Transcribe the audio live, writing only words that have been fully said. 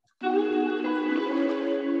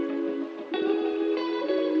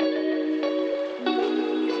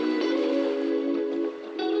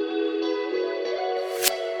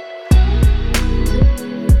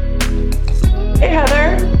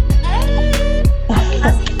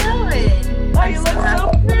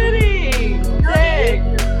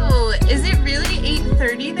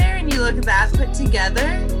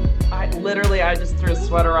together? I just threw a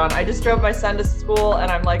sweater on. I just drove my son to school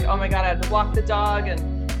and I'm like, oh my God, I had to walk the dog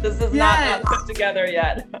and this is not put together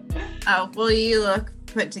yet. Oh, well, you look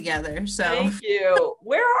put together. So Thank you.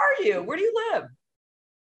 Where are you? Where do you live?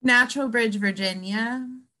 Natural Bridge, Virginia.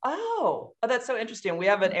 Oh, that's so interesting. We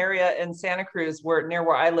have an area in Santa Cruz near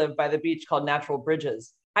where I live by the beach called Natural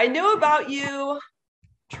Bridges. I knew about you,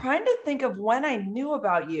 trying to think of when I knew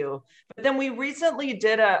about you, but then we recently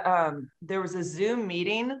did there was a Zoom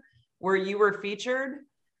meeting where you were featured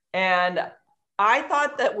and I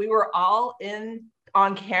thought that we were all in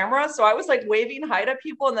on camera. So I was like waving hi to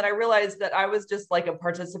people. And then I realized that I was just like a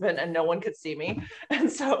participant and no one could see me.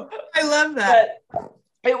 And so I love that.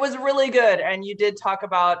 It was really good. And you did talk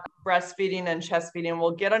about breastfeeding and chest feeding.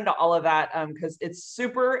 We'll get into all of that because it's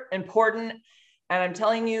super important. And I'm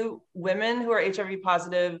telling you, women who are HIV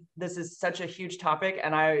positive, this is such a huge topic.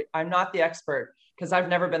 And I'm not the expert because I've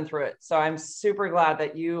never been through it. So I'm super glad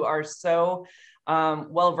that you are so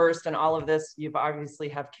well-versed in all of this. You've obviously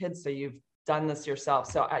have kids, so you've done this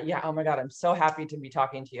yourself. So yeah, oh my God, I'm so happy to be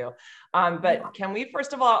talking to you. But can we,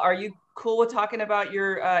 first of all, are you cool with talking about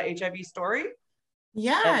your HIV story?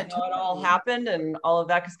 Yeah. And how it all happened and all of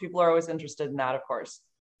that? Because people are always interested in that, of course.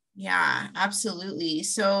 Yeah, absolutely.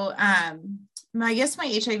 So I guess my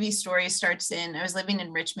HIV story starts I was living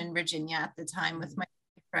in Richmond, Virginia at the time with my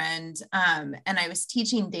friend, and I was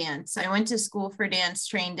teaching dance. I went to school for dance,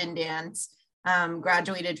 trained in dance,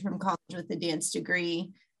 graduated from college with a dance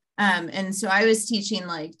degree. And so I was teaching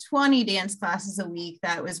like 20 dance classes a week.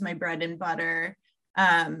 That was my bread and butter.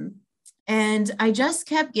 And I just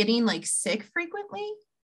kept getting like sick frequently,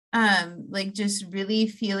 like just really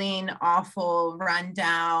feeling awful, run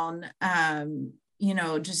down,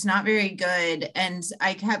 just not very good. And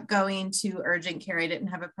I kept going to urgent care. I didn't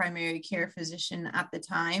have a primary care physician at the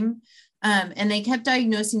time. And they kept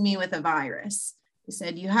diagnosing me with a virus. They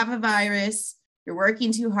said, you have a virus, you're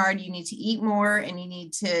working too hard, you need to eat more and you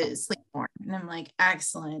need to sleep more. And I'm like,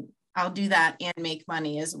 excellent, I'll do that and make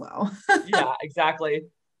money as well. Yeah, exactly.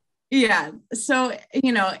 Yeah. So,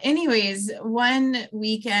 anyways, one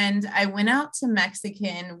weekend I went out to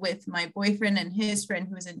Mexican with my boyfriend and his friend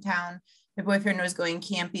who was in town. My boyfriend was going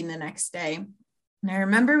camping the next day. And I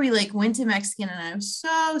remember we like went to Mexican and I was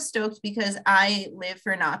so stoked because I live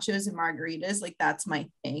for nachos and margaritas. Like that's my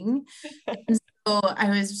thing. And so I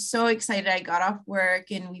was so excited. I got off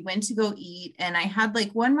work and we went to go eat and I had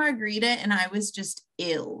like one margarita and I was just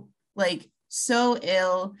ill, like so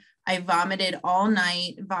ill. I vomited all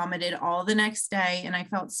night, vomited all the next day. And I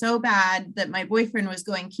felt so bad that my boyfriend was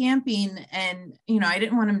going camping and, I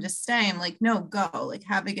didn't want him to stay. I'm like, no, go, like,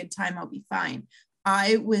 have a good time. I'll be fine.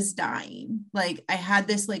 I was dying. Like I had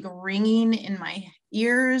this like ringing in my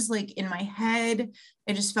ears, like in my head.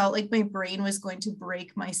 I just felt like my brain was going to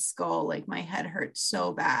break my skull. Like my head hurt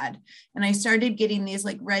so bad. And I started getting these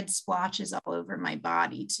like red splotches all over my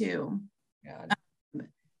body too. God.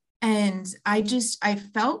 And I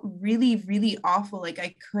felt really, really awful. Like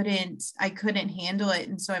I couldn't handle it.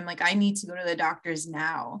 And so I'm like, I need to go to the doctors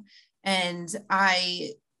now. And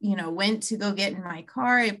I, went to go get in my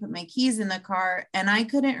car. I put my keys in the car and I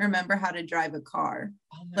couldn't remember how to drive a car.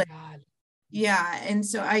 Oh my God. Yeah. And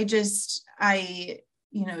so I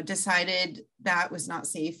decided that was not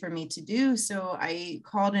safe for me to do. So I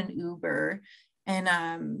called an Uber and,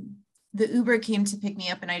 the Uber came to pick me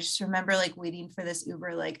up and I just remember like waiting for this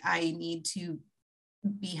Uber, like I need to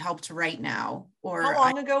be helped right now. Or how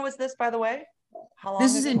long ago was this, by the way? How long?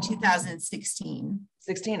 This is in 2016.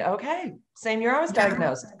 16. Okay. Same year I was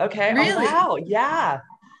diagnosed. Okay. Really? Oh, wow. Yeah.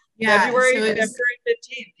 Yeah. February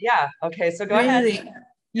 15th. Yeah. Okay. So go ahead.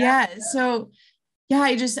 Yeah. So yeah,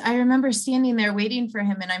 I remember standing there waiting for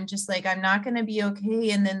him and I'm just like, I'm not going to be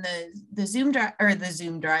okay. And then the Zoom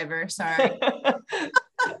driver, sorry.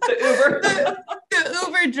 the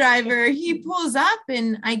Uber driver, he pulls up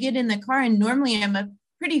and I get in the car and normally I'm a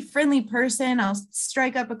pretty friendly person. I'll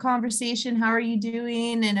strike up a conversation. How are you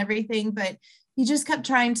doing? And everything. But he just kept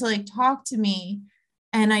trying to like talk to me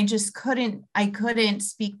and I couldn't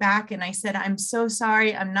speak back. And I said, I'm so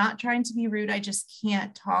sorry. I'm not trying to be rude. I just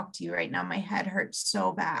can't talk to you right now. My head hurts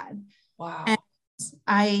so bad. Wow. And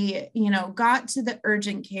I, got to the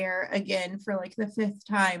urgent care again for like the 5th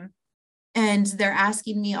time. And they're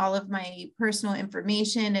asking me all of my personal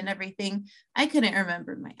information and everything. I couldn't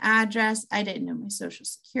remember my address. I didn't know my social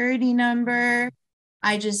security number.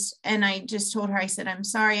 I just told her, I said, I'm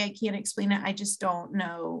sorry, I can't explain it. I just don't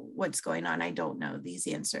know what's going on. I don't know these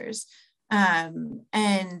answers.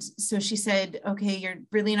 And so she said, okay, you're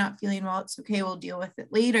really not feeling well. It's okay. We'll deal with it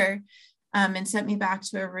later. And sent me back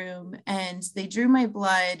to a room and they drew my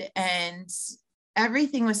blood and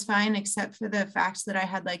everything was fine except for the fact that I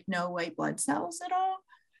had like no white blood cells at all,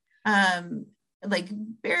 like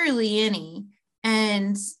barely any.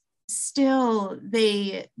 And still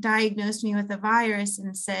they diagnosed me with a virus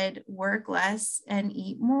and said, work less and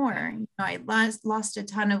eat more. You know, I lost a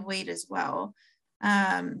ton of weight as well.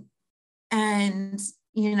 And,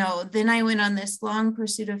 you know, then I went on this long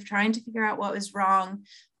pursuit of trying to figure out what was wrong.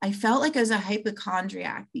 I felt like I was a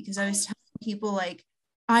hypochondriac because I was telling people like,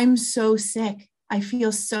 I'm so sick. I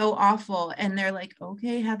feel so awful. And they're like,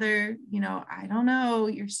 okay, Heather, you know, I don't know.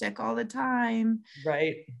 You're sick all the time.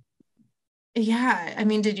 Right. Yeah. I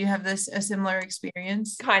mean, did you have a similar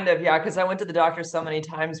experience? Kind of, yeah. Because I went to the doctor so many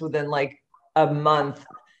times within like a month.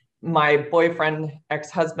 My boyfriend,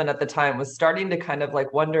 ex-husband at the time, was starting to kind of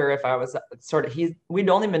like wonder if I was sort of, we'd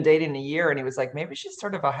only been dating a year, and he was like, maybe she's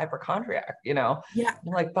sort of a hypochondriac, you know? Yeah.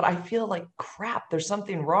 I'm like, but I feel like crap, there's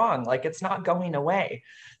something wrong. Like it's not going away.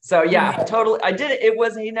 So yeah, totally.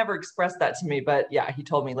 He never expressed that to me, but yeah, he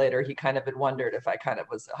told me later, he kind of had wondered if I kind of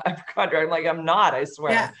was a hypochondriac. I'm like, I'm not, I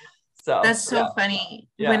swear. Yeah. So that's so funny.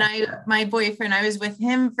 Yeah. When my boyfriend, I was with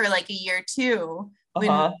him for like a year too,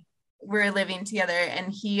 when we're living together,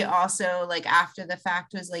 and he also like after the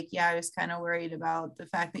fact was like, yeah, I was kind of worried about the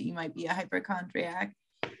fact that you might be a hypochondriac.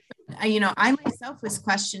 You know, I myself was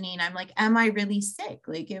questioning, I'm like, am I really sick?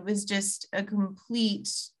 Like it was just a complete,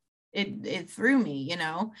 it threw me, you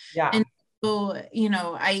know? Yeah. And so, you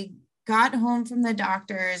know, I got home from the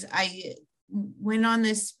doctors. I went on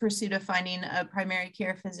this pursuit of finding a primary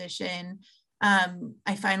care physician.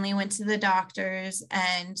 I finally went to the doctors,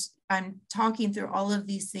 and I'm talking through all of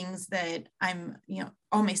these things that I'm, you know,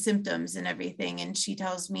 all my symptoms and everything. And she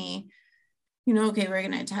tells me, you know, okay, we're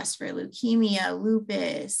going to test for leukemia,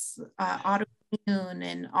 lupus, autoimmune,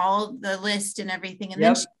 and all the list and everything. And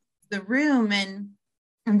then she the room, and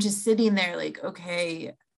I'm just sitting there like,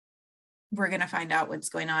 okay, we're going to find out what's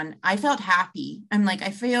going on. I felt happy. I'm like,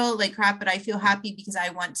 I feel like crap, but I feel happy because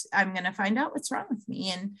I'm going to find out what's wrong with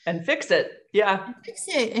me and fix it. Yeah. And fix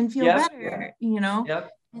it and feel better, you know?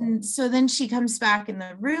 Yep. And so then she comes back in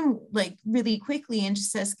the room like really quickly and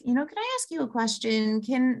just says, you know, can I ask you a question?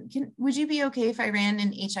 Would you be okay if I ran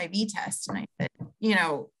an HIV test? And I said, you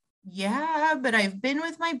know, yeah, but I've been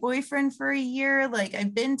with my boyfriend for a year. Like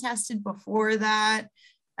I've been tested before that.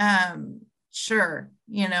 Sure,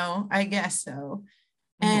 you know, I guess so.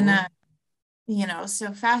 Mm-hmm. And, you know,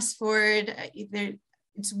 so fast forward,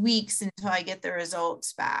 it's weeks until I get the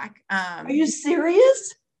results back. Are you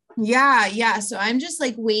serious? Yeah. So I'm just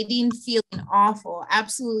like waiting, feeling awful,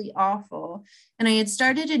 absolutely awful. And I had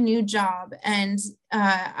started a new job, and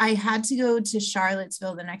I had to go to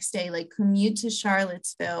Charlottesville the next day, like commute to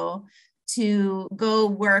Charlottesville to go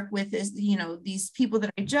work with this, you know, these people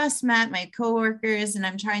that I just met, my coworkers, and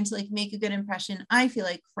I'm trying to like make a good impression. I feel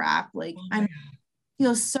like crap. Like I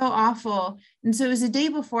feel so awful. And so it was a day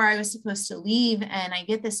before I was supposed to leave, and I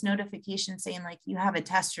get this notification saying like, you have a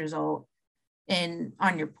test result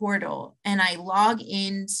on your portal. And I log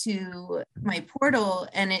into my portal,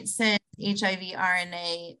 and it says HIV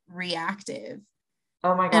RNA reactive.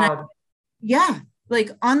 Oh my God.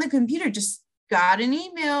 Like on the computer, just got an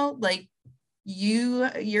email like,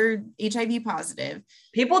 you're HIV positive.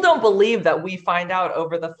 People don't believe that we find out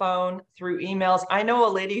over the phone, through emails. I know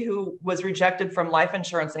a lady who was rejected from life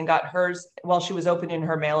insurance and got hers while she was opening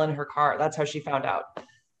her mail in her car. That's how she found out.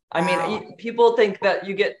 I mean, people think that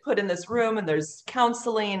you get put in this room and there's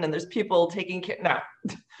counseling and there's people taking care. No,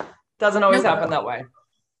 doesn't always happen that way.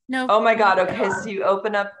 No. Oh my God. Okay. So you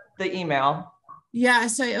open up the email. Yeah.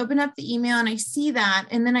 So I open up the email and I see that.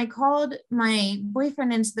 And then I called my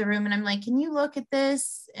boyfriend into the room and I'm like, can you look at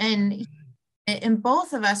this? And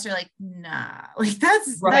both of us are like, nah, like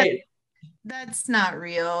that's right. That's not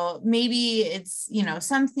real. Maybe it's, you know,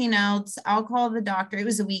 something else. I'll call the doctor. It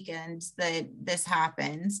was a weekend that this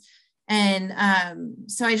happens. And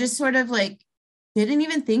so I just sort of like didn't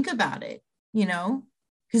even think about it, you know,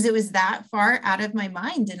 because it was that far out of my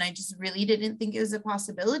mind. And I just really didn't think it was a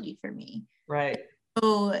possibility for me. Right.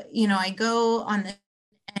 So, you know, I go on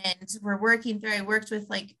and we're working through, I worked with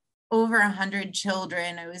like over 100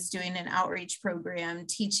 children. I was doing an outreach program,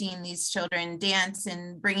 teaching these children dance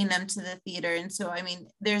and bringing them to the theater. And so, I mean,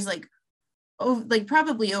 there's like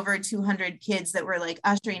probably over 200 kids that were like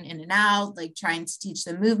ushering in and out, like trying to teach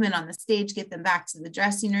them movement on the stage, get them back to the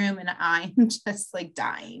dressing room. And I'm just like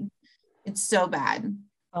dying. It's so bad.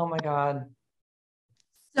 Oh my God.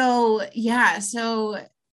 So, yeah. So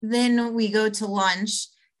then we go to lunch.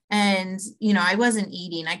 And, you know, I wasn't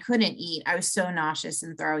eating. I couldn't eat. I was so nauseous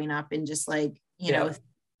and throwing up and just like, you know,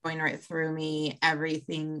 going right through me,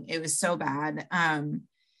 everything. It was so bad.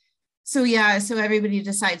 So yeah, so everybody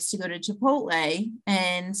decides to go to Chipotle.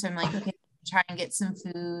 And so I'm like, okay, try and get some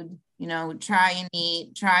food, try and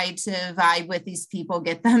eat, try to vibe with these people,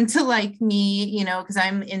 get them to like me, because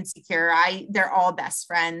I'm insecure. They're all best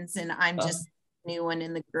friends and I'm just new one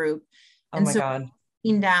in the group. Oh And my so God.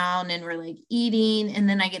 down and we're like eating, and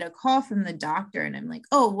then I get a call from the doctor and I'm like,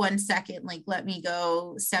 oh, 1 second, like let me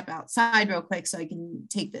go step outside real quick so I can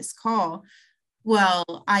take this call.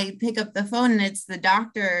 Well, I pick up the phone and it's the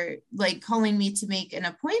doctor like calling me to make an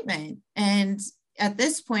appointment. And at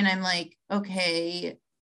this point, I'm like, okay,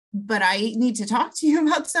 but I need to talk to you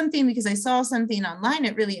about something because I saw something online.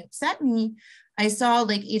 It really upset me. I saw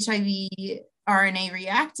like HIV RNA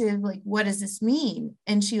reactive. Like, what does this mean?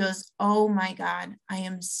 And she goes, oh my God, I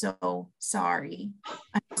am so sorry.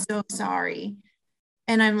 I'm so sorry.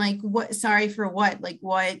 And I'm like, what? Sorry for what? Like,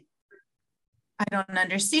 what? I don't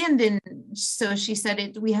understand. And so she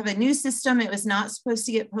said, we have a new system. It was not supposed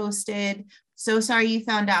to get posted. So sorry you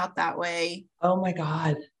found out that way. Oh my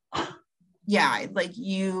God. Yeah, like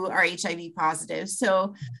you are HIV positive.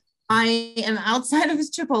 So I am outside of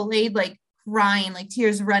Chipotle, like crying, like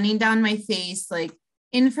tears running down my face, like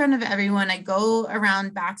in front of everyone. I go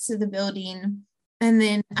around back to the building. And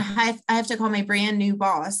then I have to call my brand new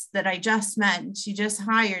boss that I just met. And she just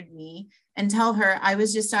hired me, and tell her I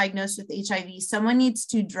was just diagnosed with HIV. Someone needs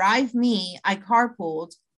to drive me. I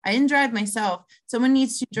carpooled. I didn't drive myself. Someone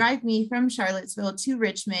needs to drive me from Charlottesville to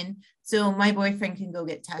Richmond so my boyfriend can go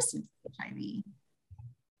get tested for HIV.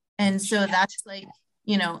 And so that's like,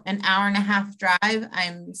 an hour and a half drive.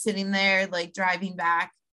 I'm sitting there like driving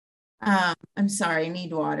back. I'm sorry, I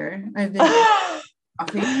need water. I've been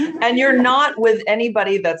coughing. And you're not with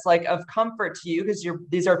anybody that's like of comfort to you because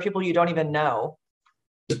these are people you don't even know.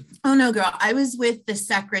 Oh no, girl. I was with the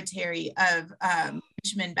secretary of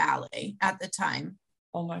Richmond Ballet at the time.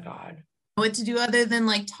 Oh my God. What to do other than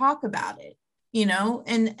like talk about it,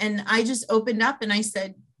 and I just opened up and I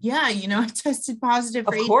said, yeah, I tested positive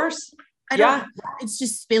for Of course. I don't, it's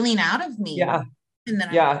just spilling out of me. Yeah. And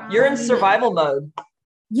then you're in survival mode.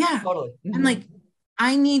 Yeah. Totally. Mm-hmm. I'm like,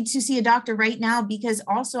 I need to see a doctor right now because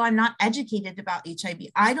also I'm not educated about HIV.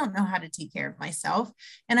 I don't know how to take care of myself.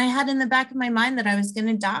 And I had in the back of my mind that I was going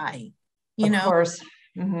to die, Of course.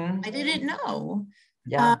 Mm-hmm. I didn't know.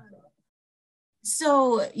 Yeah.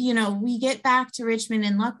 So, we get back to Richmond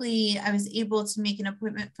and luckily I was able to make an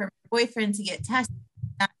appointment for my boyfriend to get tested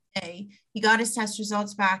that day. He got his test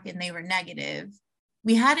results back and they were negative.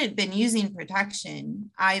 We hadn't been using protection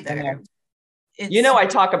either. I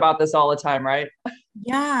talk about this all the time, right?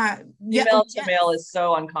 Yeah. Female to male is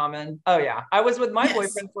so uncommon. Oh yeah. I was with my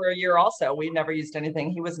boyfriend for a year also. We never used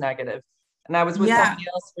anything. He was negative. And I was with somebody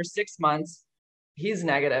else for 6 months. He's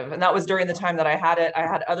negative. And that was during the time that I had it. I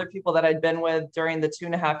had other people that I'd been with during the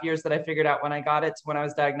 2.5 years that I figured out when I got it to when I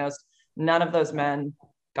was diagnosed. None of those men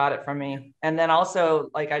got it from me. And then also,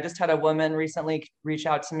 like, I just had a woman recently reach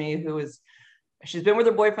out to me she's been with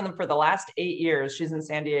her boyfriend for the last 8 years. She's in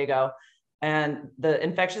San Diego. And the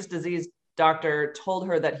infectious disease doctor told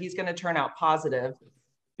her that he's going to turn out positive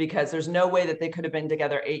because there's no way that they could have been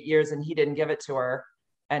together 8 years and he didn't give it to her.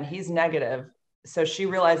 And he's negative. So she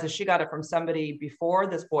realizes she got it from somebody before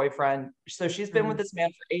this boyfriend. So she's been with this man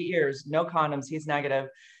for 8 years, no condoms, he's negative.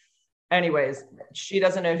 Anyways, she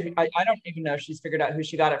doesn't know, I don't even know if she's figured out who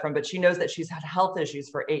she got it from, but she knows that she's had health issues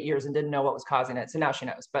for 8 years and didn't know what was causing it. So now she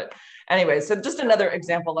knows. But anyway, so just another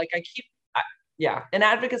example, like in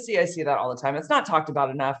advocacy, I see that all the time. It's not talked about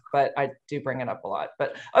enough, but I do bring it up a lot.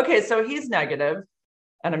 But okay, so he's negative,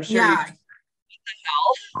 and I'm sure what the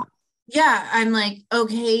hell? Yeah, I'm like,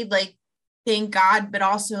 okay, like, thank God, but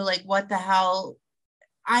also like, what the hell?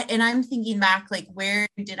 I'm thinking back, like, where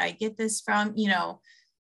did I get this from?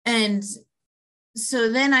 And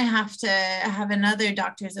so then I have to have another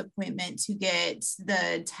doctor's appointment to get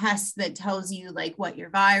the test that tells you like what your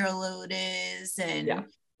viral load is and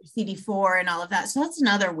CD4 and all of that. So that's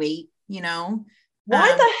another wait, Why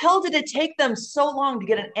the hell did it take them so long to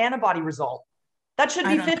get an antibody result? That should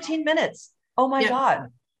be 15 minutes. Oh my God.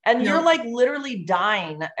 And you're like literally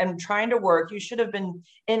dying and trying to work. You should have been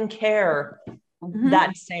in care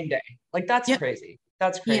that same day. Like that's crazy.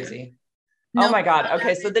 That's crazy. Oh my God.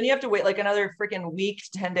 Okay. So then you have to wait like another freaking week,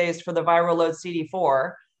 10 days for the viral load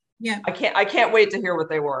CD4. Yeah. I can't wait to hear what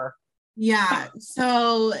they were. Yeah.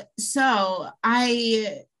 So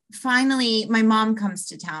I finally, my mom comes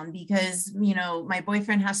to town because, my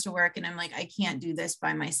boyfriend has to work and I'm like, I can't do this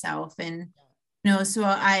by myself. And, so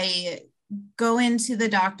I go into the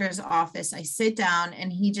doctor's office, I sit down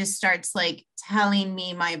and he just starts like telling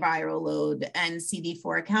me my viral load and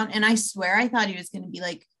CD4 count. And I swear I thought he was going to be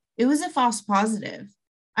like, it was a false positive.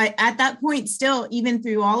 at that point, still, even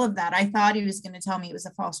through all of that, I thought he was going to tell me it was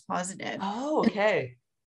a false positive. Oh, okay.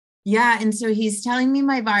 Yeah. And so he's telling me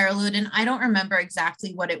my viral load, and I don't remember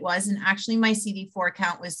exactly what it was. And actually my CD4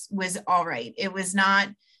 count was all right. It was not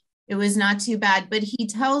too bad, but he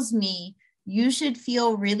tells me you should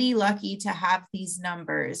feel really lucky to have these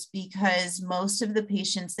numbers because most of the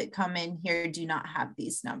patients that come in here do not have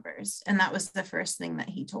these numbers. And that was the first thing that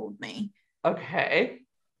he told me. Okay.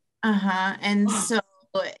 And so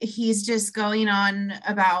he's just going on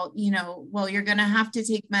about, well, you're going to have to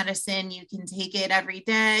take medicine. You can take it every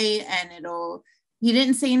day and he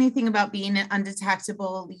didn't say anything about being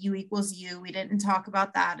undetectable. U equals U. We didn't talk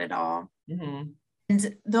about that at all. Mm-hmm.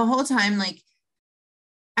 And the whole time, like,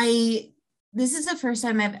 this is the first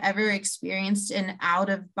time I've ever experienced an out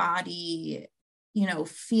of body,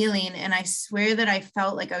 feeling. And I swear that I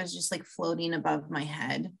felt like I was just like floating above my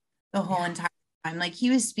head the whole entire time. Like he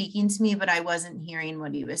was speaking to me, but I wasn't hearing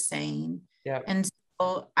what he was saying. Yeah. And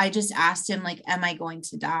so I just asked him, like, am I going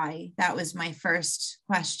to die? That was my first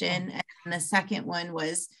question. And the second one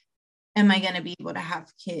was, am I going to be able to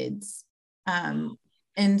have kids?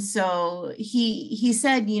 And so he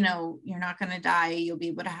said, you're not going to die. You'll be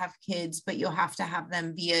able to have kids, but you'll have to have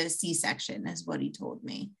them via C-section is what he told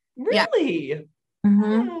me. Really? Yeah.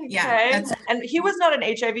 Mm-hmm. Okay. Yeah. And he was not an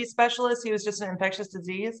HIV specialist. He was just an infectious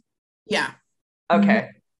disease. Yeah. Okay.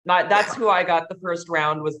 That's who I got the first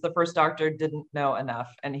round. Was the first doctor didn't know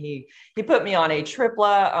enough. And he put me on a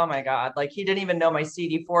tripla. Oh my God. Like he didn't even know my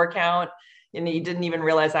CD4 count and he didn't even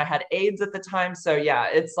realize I had AIDS at the time. So yeah,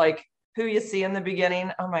 it's like who you see in the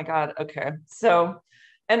beginning. Oh my God. Okay. So,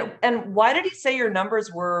 and why did he say you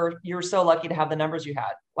were so lucky to have the numbers you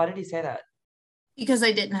had? Why did he say that? Because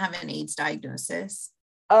I didn't have an AIDS diagnosis.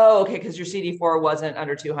 Oh, okay. Because your CD4 wasn't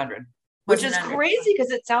under 200, which is crazy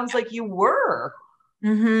because it sounds like you were.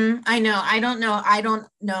 Mm-hmm. I know. I don't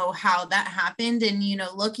know how that happened. And,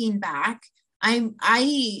 looking back,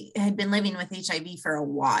 I had been living with HIV for a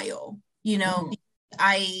while, mm-hmm.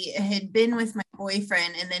 I had been with my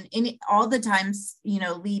boyfriend and then all the times,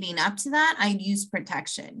 leading up to that, I'd use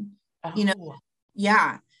protection,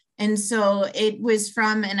 yeah. And so it was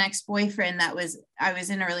from an ex-boyfriend I was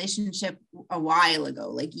in a relationship a while ago,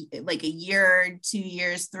 like a year, 2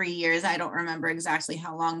 years, 3 years. I don't remember exactly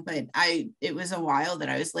how long, but it was a while that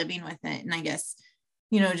I was living with it. And I guess,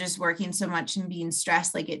 just working so much and being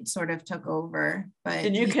stressed, like it sort of took over. But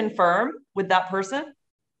did you confirm with that person?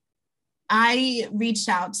 I reached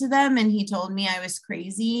out to them and he told me I was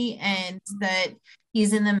crazy and that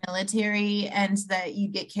he's in the military and that you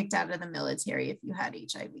get kicked out of the military if you had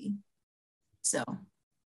HIV. So.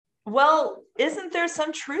 Well, isn't there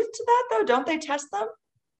some truth to that though? Don't they test them?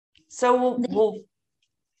 So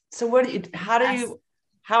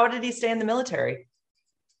how did he stay in the military?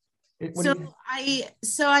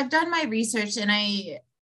 So I've done my research and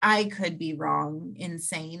I could be wrong in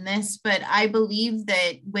saying this, but I believe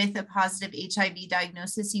that with a positive HIV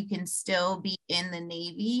diagnosis, you can still be in the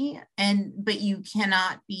Navy but you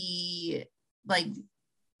cannot be like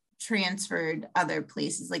transferred other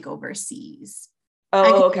places like overseas.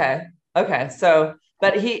 Oh, okay. Okay. So,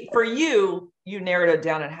 but for you narrowed it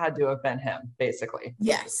down. It had to have been him basically.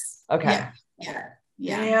 Yes. Okay.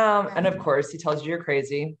 Yeah. Damn. And of course he tells you you're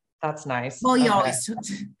crazy. That's nice. Well,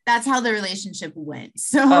 that's how the relationship went.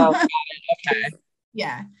 So, okay.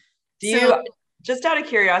 Yeah. Just out of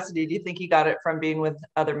curiosity, do you think he got it from being with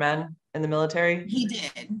other men in the military? He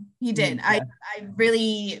did. Yeah. I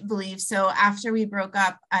really believe so. After we broke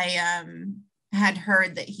up, I had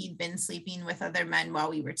heard that he'd been sleeping with other men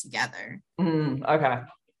while we were together. Okay.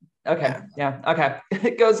 Yeah. Okay.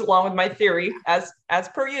 It goes along with my theory as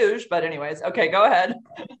per usual, but anyways, okay, go ahead.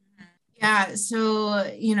 Yeah.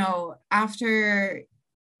 So, after,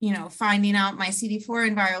 finding out my CD4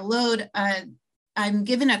 and viral load, I'm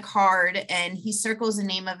given a card and he circles the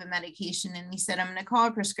name of a medication. And he said, I'm going to call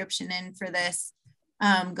a prescription in for this.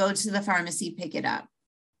 Go to the pharmacy, pick it up.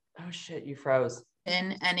 Oh shit. You froze.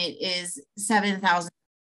 And it is $7,000.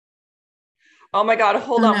 Oh my God.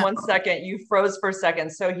 Hold on 1 second. You froze for a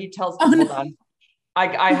second. So he tells me, hold on.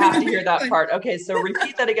 I have to hear that part. Okay. So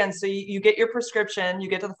repeat that again. So you get your prescription, you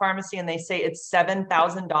get to the pharmacy and they say it's $7,000.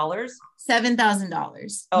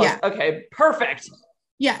 $7,000. Oh, yeah. Okay. Perfect.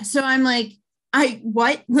 Yeah. So I'm like,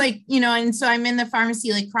 and so I'm in the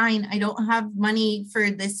pharmacy, like crying. I don't have money for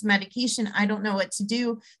this medication. I don't know what to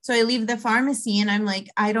do. So I leave the pharmacy and I'm like,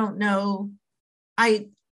 I don't know. I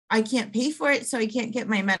can't pay for it. So I can't get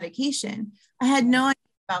my medication. I had no idea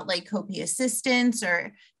about like copay assistance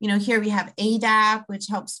or, here we have ADAP, which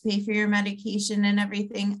helps pay for your medication and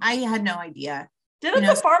everything. I had no idea. Didn't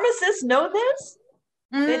the pharmacist know this?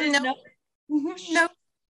 They didn't know? No.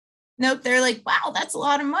 Nope. They're like, wow, that's a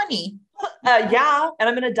lot of money. Yeah. And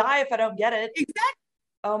I'm going to die if I don't get it. Exactly.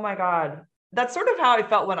 Oh my God. That's sort of how I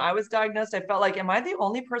felt when I was diagnosed. I felt like, am I the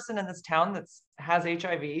only person in this town that has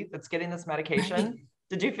HIV that's getting this medication? Right.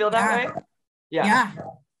 Did you feel that way? Yeah.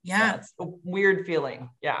 It's a weird feeling.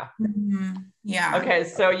 Yeah. Mm-hmm. Yeah. Okay.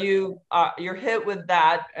 So you're hit with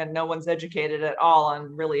that, and no one's educated at all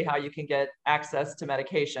on really how you can get access to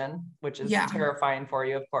medication, which is terrifying for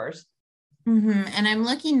you, of course. Mm-hmm. And I'm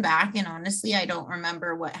looking back, and honestly, I don't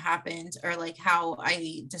remember what happened or like how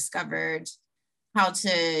I discovered how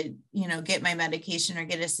to, get my medication or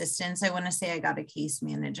get assistance. I want to say I got a case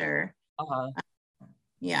manager.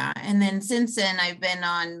 Yeah. And then since then I've been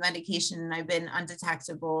on medication and I've been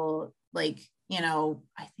undetectable, like, I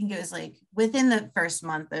think it was like within the first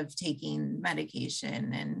month of taking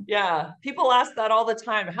medication. And yeah, people ask that all the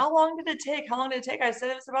time. How long did it take? I said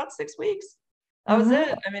it was about 6 weeks. That was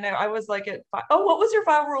it. I mean, I was like at 5. Oh, what was your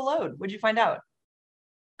viral load? What'd you find out?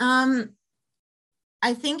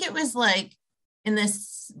 I think it was like in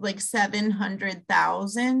this like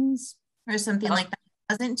 700,000 or something like that.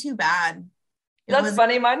 It wasn't too bad. That's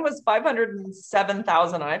funny. Mine was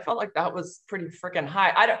 507,000. I felt like that was pretty freaking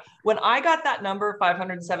high. When I got that number,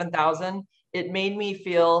 507,000, it made me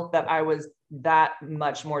feel that I was that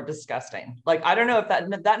much more disgusting. Like, I don't know if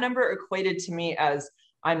that number equated to me as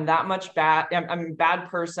I'm that much bad. I'm a bad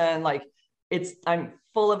person. Like I'm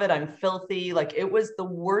full of it. I'm filthy. Like it was the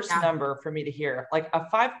worst number for me to hear. Like a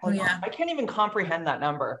 5. I can't even comprehend that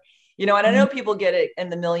number, and I know people get it in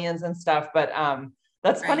the millions and stuff, but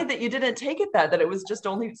that's funny that you didn't take it that it was just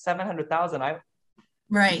only 700,000.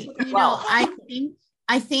 Right. Well, I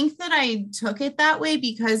think that I took it that way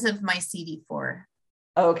because of my CD4.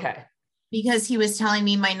 Okay. Because he was telling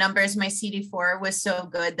me my CD4 was so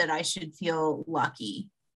good that I should feel lucky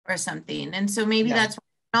or something. And so maybe that's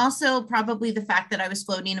also probably the fact that I was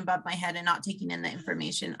floating above my head and not taking in the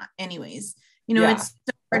information anyways. It's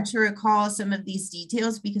so hard to recall some of these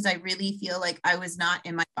details because I really feel like I was not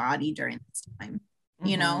in my body during this time.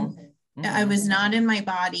 I was not in my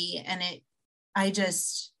body, and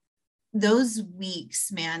those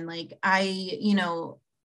weeks, man, like I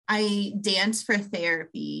dance for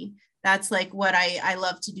therapy. That's like what I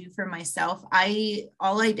love to do for myself.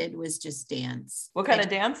 All I did was just dance. What kind of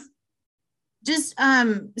dance? Just,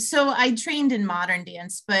 so I trained in modern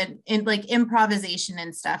dance, but in like improvisation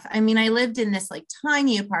and stuff. I mean, I lived in this like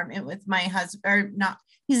tiny apartment with my husband, or not,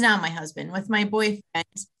 he's not my husband, with my boyfriend.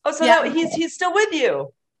 Oh, so now he's still with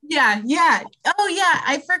you. Yeah. Oh yeah.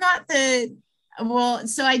 I forgot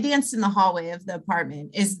so I danced in the hallway of the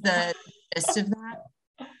apartment is the gist of that.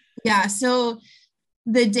 Yeah. So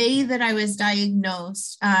the day that I was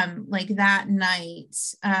diagnosed, like that night,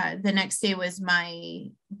 the next day was my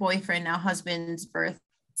boyfriend, now husband's birth,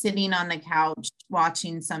 sitting on the couch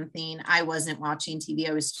watching something. I wasn't watching TV.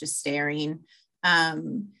 I was just staring.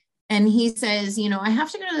 And he says, I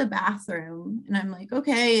have to go to the bathroom. And I'm like,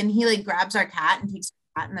 okay. And he like grabs our cat and takes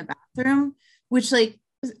our cat in the bathroom, which like,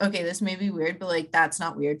 okay, this may be weird, but like, that's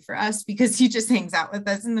not weird for us because he just hangs out with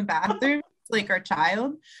us in the bathroom, like our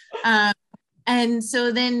child. And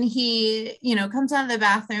so then he, comes out of the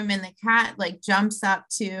bathroom and the cat like jumps up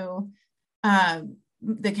to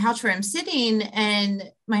the couch where I'm sitting. And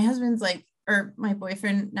my husband's like, or my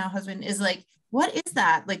boyfriend, now husband, is like, what is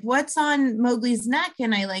that? Like, what's on Mowgli's neck?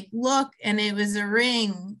 And I like look, and it was a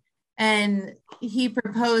ring. And he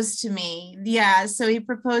proposed to me. Yeah. So he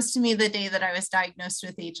proposed to me the day that I was diagnosed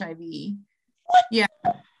with HIV. What? Yeah.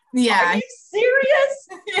 Are you serious?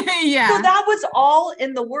 Yeah. So that was all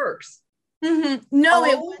in the works. Mm-hmm. No,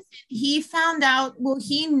 it wasn't. He found out,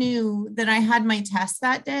 he knew that I had my test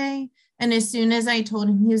that day. And as soon as I told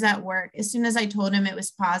him, he was at work, as soon as I told him it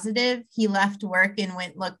was positive, he left work and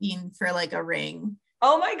went looking for like a ring.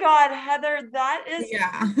 Oh my God, Heather, that is,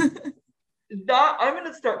 I'm going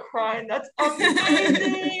to start crying. That's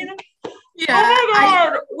amazing. Yeah. Oh my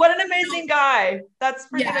God, what an amazing guy. That's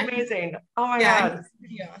freaking amazing. Oh my God. He's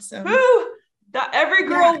pretty awesome. Woo! That every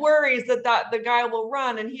girl worries that the guy will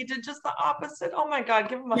run, and he did just the opposite. Oh my God,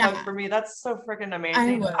 give him a hug for me. That's so freaking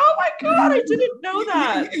amazing. Oh my God, I didn't know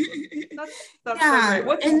that. That's so great.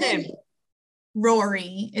 What's his name?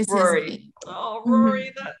 Rory is Rory. His name. Oh,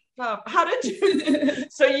 Rory, how did you?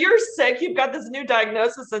 So you're sick. You've got this new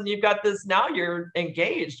diagnosis, and you've got this. Now you're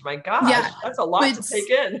engaged. My gosh, that's a lot to take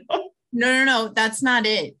in. No, that's not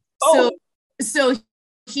it. So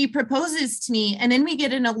he proposes to me, and then we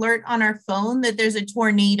get an alert on our phone that there's a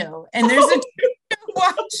tornado, and there's a tornado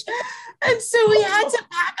watch. And so we had to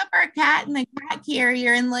pack up our cat in the cat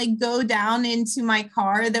carrier and like go down into my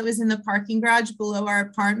car that was in the parking garage below our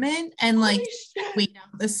apartment and like wait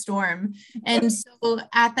out the storm. And so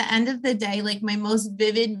at the end of the day, like my most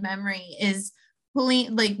vivid memory is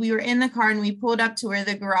pulling, like we were in the car and we pulled up to where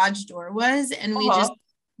the garage door was and we just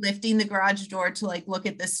lifting the garage door to like look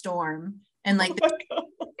at the storm and like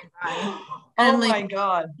oh my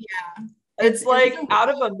God. Yeah. It's like out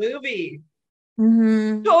of a movie.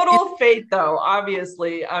 Mm-hmm. Total fate though,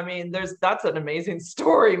 obviously. I mean, that's an amazing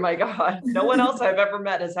story. My God. No one else I've ever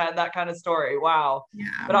met has had that kind of story. Wow. Yeah.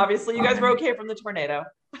 But obviously you guys were okay from the tornado.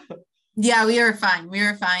 Yeah, we were fine. We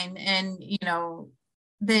were fine. And,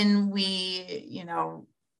 then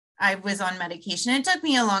I was on medication. It took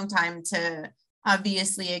me a long time to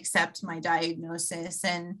obviously accept my diagnosis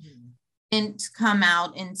and didn't come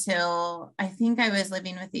out until I think I was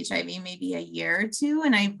living with HIV maybe a year or two.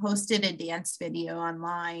 And I posted a dance video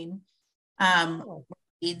online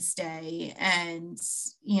AIDS Day and,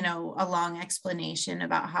 a long explanation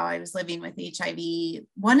about how I was living with HIV.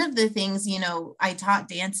 One of the things, I taught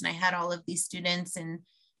dance and I had all of these students and,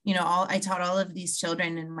 I taught all of these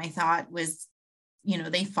children and my thought was,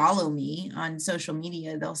 they follow me on social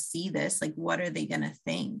media. They'll see this, like, what are they going to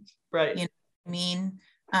think? Right. You know what I mean?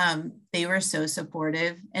 They were so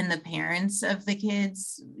supportive and the parents of the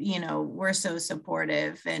kids, were so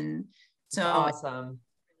supportive. And so awesome.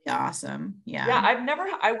 Yeah.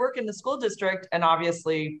 I work in the school district and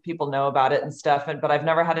obviously people know about it and stuff, but I've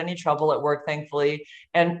never had any trouble at work, thankfully.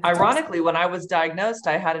 And ironically, when I was diagnosed,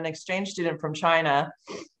 I had an exchange student from China.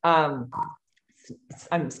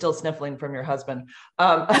 I'm still sniffling from your husband.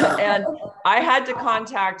 And I had to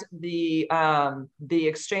contact the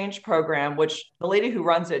exchange program, which the lady who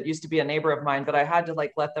runs it used to be a neighbor of mine, but I had to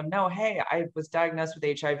let them know, hey, I was diagnosed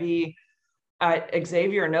with HIV.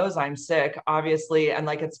 Xavier knows I'm sick, obviously. And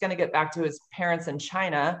it's going to get back to his parents in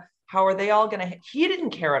China. How are they all going to, he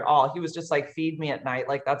didn't care at all. He was just feed me at night.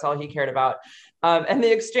 That's all he cared about. And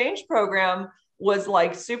the exchange program was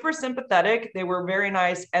super sympathetic. They were very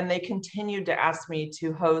nice. And they continued to ask me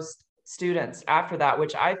to host students after that,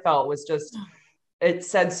 which I felt was just, it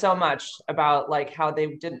said so much about how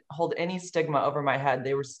they didn't hold any stigma over my head.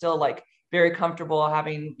 They were still very comfortable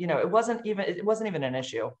having, it wasn't even an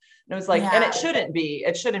issue. And it was and it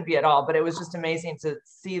shouldn't be at all, but it was just amazing to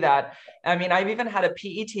see that. I mean, I've even had a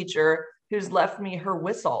PE teacher who's left me her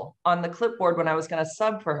whistle on the clipboard when I was going to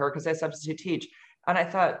sub for her because I substitute teach. And I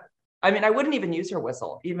thought, I wouldn't even use her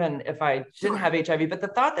whistle, even if I didn't have HIV, but the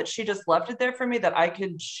thought that she just left it there for me, that I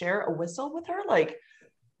could share a whistle with her,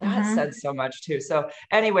 that said so much too. So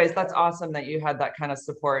anyways, that's awesome that you had that kind of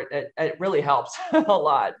support. It really helps a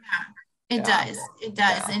lot. It does.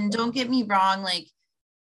 Yeah. And don't get me wrong,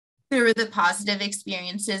 there were the positive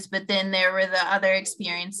experiences, but then there were the other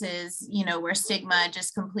experiences, where stigma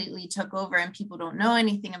just completely took over and people don't know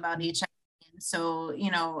anything about HIV. So,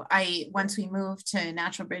 once we moved to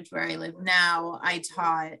Natural Bridge where I live now, I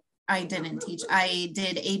didn't teach. I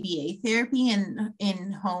did ABA therapy and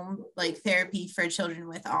in home therapy for children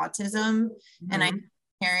with autism. And I had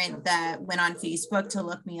a parent that went on Facebook to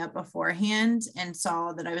look me up beforehand and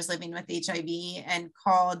saw that I was living with HIV and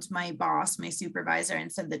called my boss, my supervisor,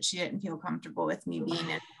 and said that she didn't feel comfortable with me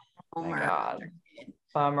being in home. Oh my God.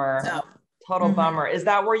 Bummer. So, total bummer. Is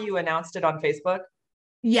that where you announced it on Facebook?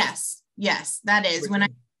 Yes, that is when I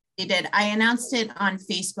did. I announced it on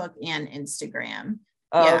Facebook and Instagram.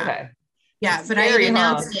 Oh, okay. Yeah, but I had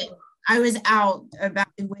announced it. I was out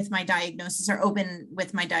with my diagnosis or open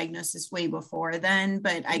with my diagnosis way before then,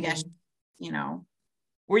 but I guess,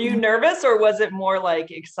 Were you nervous or was it more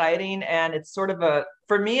exciting? And it's sort of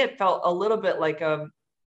for me, it felt a little bit like a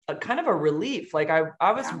kind of a relief.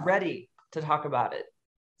 I was ready to talk about it.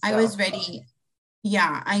 So. I was ready.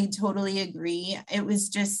 Yeah, I totally agree. It was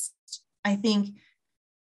just, I think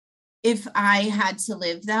if I had to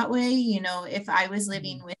live that way, if I was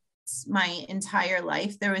living with my entire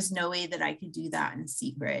life, there was no way that I could do that in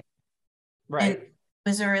secret. Right. And it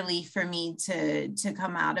was a relief for me to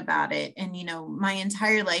come out about it. And, my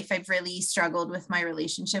entire life, I've really struggled with my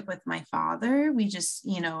relationship with my father. We just,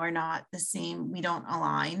 are not the same. We don't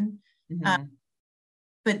align.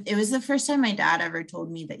 But it was the first time my dad ever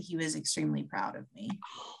told me that he was extremely proud of me.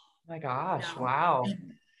 Oh my gosh. Wow.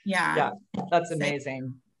 Yeah. That's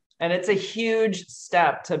amazing. And it's a huge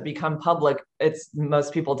step to become public.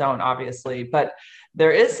 Most people don't, obviously, but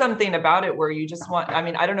there is something about it where you just want,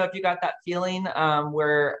 I don't know if you got that feeling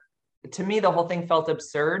where to me, the whole thing felt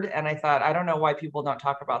absurd. And I thought, I don't know why people don't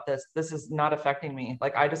talk about this. This is not affecting me.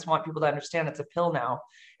 Like, I just want people to understand it's a pill now.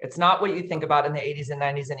 It's not what you think about in the 80s and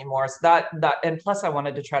 90s anymore. So and plus I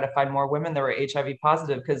wanted to try to find more women that were HIV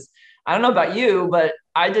positive, because I don't know about you, but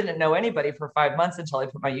I didn't know anybody for 5 months until I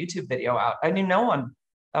put my YouTube video out. I knew no one.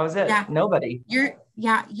 That was it. Yeah. Nobody. Your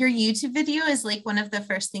YouTube video is like one of the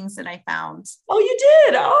first things that I found. Oh, you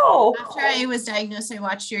did? Oh. After I was diagnosed, I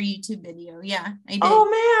watched your YouTube video. Yeah, I did.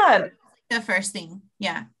 Oh man. The first thing.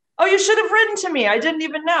 Yeah. Oh, you should have written to me. I didn't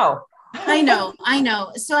even know. I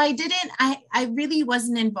know. So I really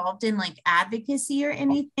wasn't involved in like advocacy or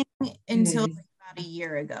anything until like about a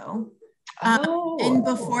year ago. And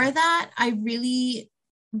before that, I really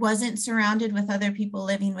wasn't surrounded with other people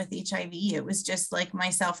living with HIV. It was just like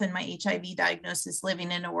myself and my HIV diagnosis, living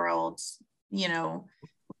in a world, you know,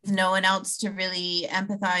 with no one else to really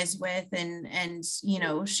empathize with and, you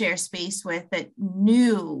know, share space with that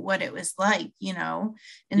knew what it was like, you know?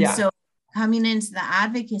 And so coming into the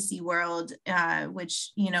advocacy world,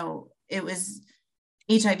 which, you know, it was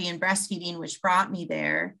HIV and breastfeeding, which brought me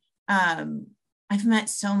there. I've met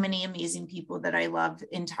so many amazing people that I love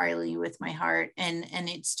entirely with my heart. And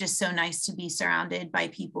it's just so nice to be surrounded by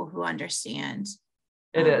people who understand.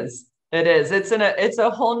 It is. It's a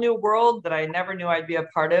whole new world that I never knew I'd be a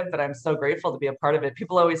part of, but I'm so grateful to be a part of it.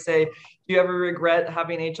 People always say, do you ever regret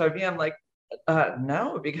having HIV? I'm like,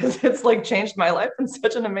 no, because it's like changed my life in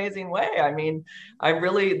such an amazing way. I mean, I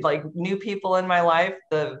really like new people in my life,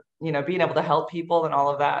 you know, being able to help people and all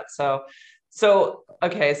of that. So,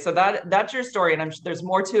 okay. So that's your story. And I'm sure there's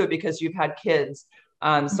more to it because you've had kids.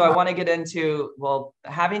 So I want to get into, well,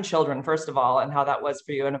 having children, first of all, and how that was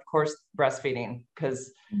for you. And of course, breastfeeding,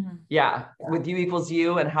 because with You Equals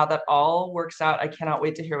You and how that all works out. I cannot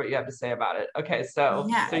wait to hear what you have to say about it. Okay. So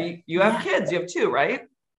you have kids, you have two, right?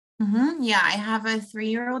 Mm-hmm. Yeah. I have a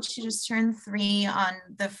 3-year-old. She just turned 3 on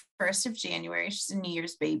the 1st of January. She's a New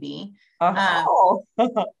Year's baby.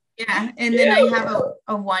 Yeah. And then I have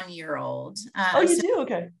a 1-year-old. You do?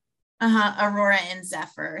 Okay. Aurora and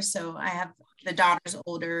Zephyr. So I have the daughter's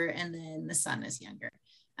older and then the son is younger.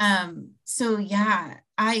 So yeah,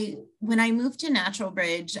 when I moved to Natural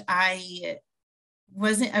Bridge, I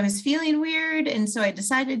was feeling weird. And so I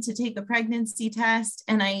decided to take a pregnancy test,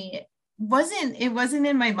 and it wasn't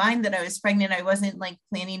in my mind that I was pregnant. I wasn't like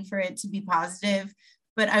planning for it to be positive,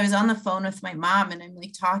 but I was on the phone with my mom and I'm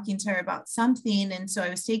like talking to her about something. And so I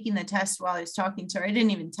was taking the test while I was talking to her. I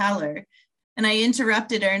didn't even tell her. And I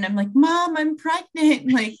interrupted her and I'm like, Mom, I'm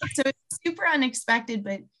pregnant. Like, so it's super unexpected,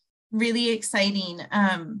 but really exciting.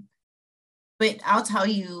 But I'll tell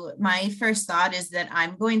you, my first thought is that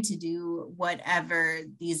I'm going to do whatever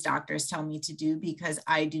these doctors tell me to do, because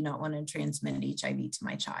I do not want to transmit HIV to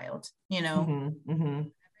my child. You know, whatever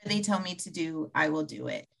they tell me to do, I will do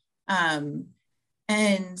it.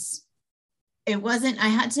 And it wasn't, I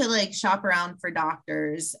had to like shop around for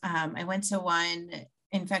doctors. I went to one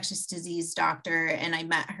infectious disease doctor and I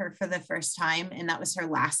met her for the first time, and that was her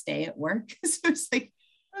last day at work. So it's like,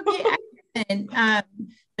 okay.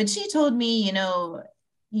 But she told me, you know,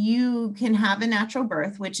 you can have a natural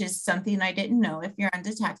birth, which is something I didn't know if you're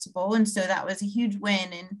undetectable. And so that was a huge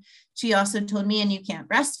win. And she also told me, and you can't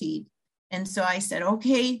breastfeed. And so I said,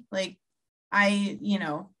 okay, like I, you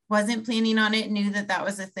know, wasn't planning on it, knew that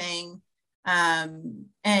was a thing.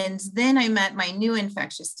 And then I met my new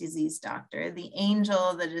infectious disease doctor, the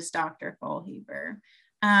angel that is Dr. Folhaber.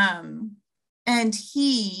 And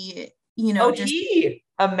he, you know,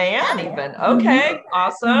 a man even. Okay.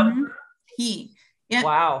 Awesome.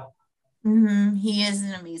 Wow. He is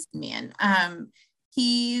an amazing man.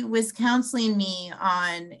 He was counseling me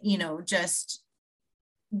on, you know, just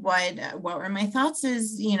what were my thoughts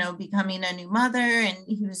as, you know, becoming a new mother. And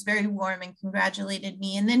he was very warm and congratulated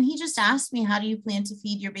me. And then he just asked me, how do you plan to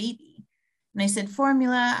feed your baby? And I said,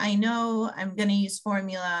 formula. I know I'm going to use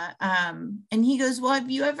formula. And he goes, well,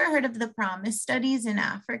 have you ever heard of the PROMISE studies in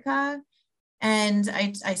Africa? And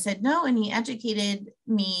I said, no. And he educated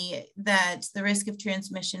me that the risk of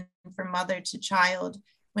transmission from mother to child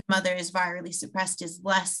when mother is virally suppressed is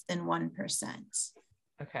less than 1%.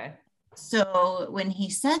 Okay. So when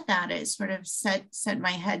he said that, it sort of set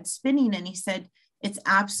my head spinning, and he said, it's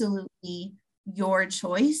absolutely your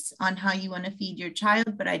choice on how you want to feed your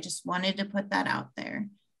child, but I just wanted to put that out there.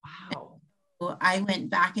 Wow. So I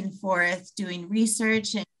went back and forth doing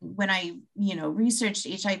research, and when I, you know, researched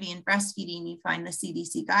HIV and breastfeeding, you find the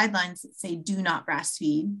CDC guidelines that say do not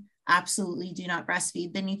breastfeed, absolutely do not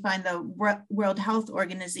breastfeed. Then you find the World Health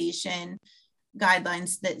Organization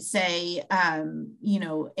guidelines that say, you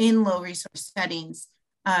know, in low resource settings,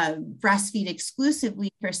 breastfeed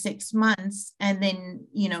exclusively for 6 months and then,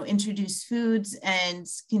 introduce foods and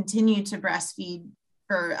continue to breastfeed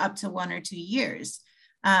for up to 1 or 2 years.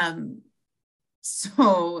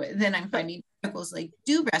 So then I'm finding articles like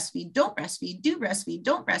do breastfeed, don't breastfeed, do breastfeed,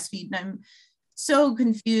 don't breastfeed. And I'm so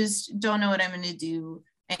confused, don't know what I'm going to do.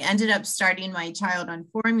 I ended up starting my child on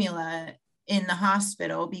formula in the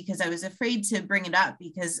hospital because I was afraid to bring it up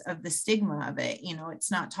because of the stigma of it.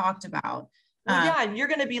 It's not talked about. Well, yeah, and you're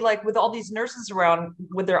going to be like with all these nurses around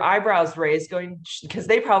with their eyebrows raised going, because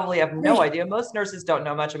they probably have no idea. Most nurses don't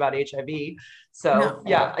know much about HIV. So no.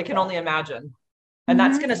 Yeah, I can only imagine. And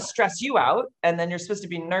that's going to stress you out. And then you're supposed to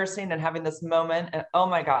be nursing and having this moment. And oh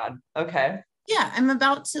my God. Okay. Yeah. I'm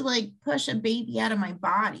about to like push a baby out of my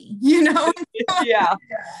body, Yeah.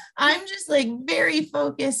 I'm just like very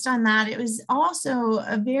focused on that. It was also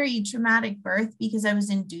a very traumatic birth because I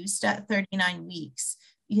was induced at 39 weeks.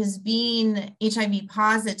 Because being HIV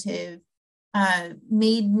positive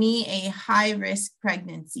made me a high risk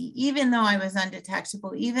pregnancy, even though I was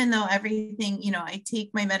undetectable, even though everything, I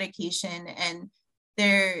take my medication and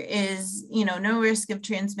there is, no risk of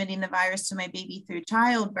transmitting the virus to my baby through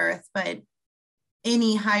childbirth, but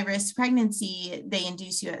any high risk pregnancy, they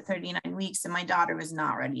induce you at 39 weeks. And my daughter was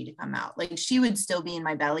not ready to come out. Like she would still be in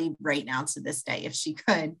my belly right now to this day if she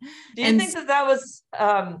could. Do you think that was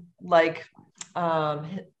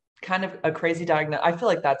kind of a crazy diagnosis? I feel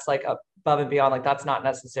like that's like above and beyond, like that's not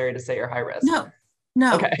necessary to say you're high risk.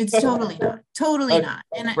 No, okay. It's totally not.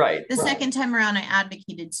 And the second time around, I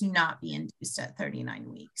advocated to not be induced at 39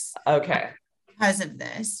 weeks. Okay. Because of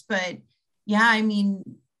this. But yeah, I mean,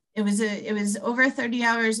 it was over 30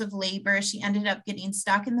 hours of labor. She ended up getting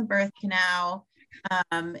stuck in the birth canal.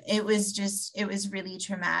 It was really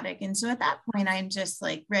traumatic. And so at that point, I'm just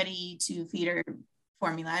like ready to feed her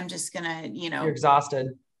formula. I'm just gonna, you're exhausted.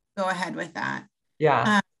 Go ahead with that.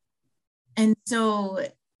 Yeah. And so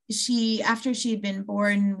after she'd been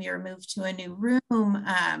born, we were moved to a new room.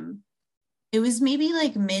 It was maybe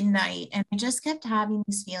like midnight, and I just kept having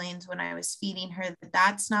these feelings when I was feeding her that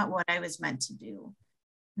that's not what I was meant to do,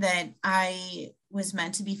 that I was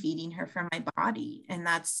meant to be feeding her from my body. And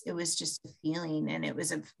it was just a feeling, and it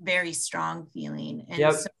was a very strong feeling.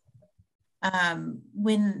 And so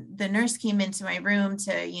when the nurse came into my room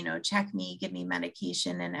to, check me, give me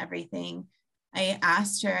medication and everything, I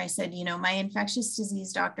asked her, I said, my infectious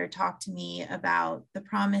disease doctor talked to me about the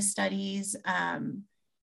PROMISE studies.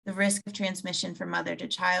 The risk of transmission from mother to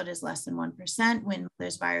child is less than 1% when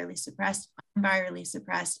mother's virally suppressed. I'm virally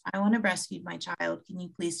suppressed. I want to breastfeed my child. Can you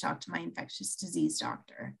please talk to my infectious disease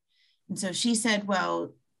doctor? And so she said,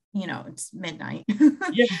 well, it's midnight.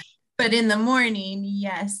 Yeah. But in the morning,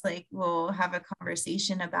 yes, like we'll have a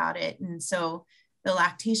conversation about it. And so the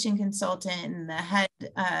lactation consultant and the head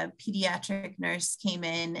pediatric nurse came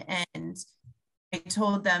in, and I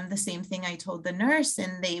told them the same thing I told the nurse,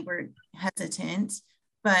 and they were hesitant,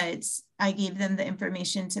 but I gave them the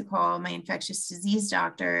information to call my infectious disease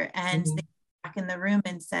doctor, and they came back in the room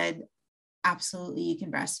and said, absolutely, you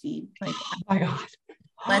can breastfeed. Like, oh my God,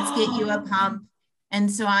 let's get you a pump. And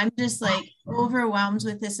so I'm just like overwhelmed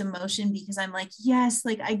with this emotion because I'm like, yes,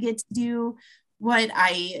 like I get to do what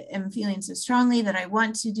I am feeling so strongly that I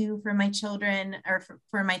want to do for my children or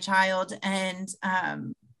for my child. And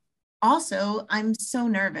also I'm so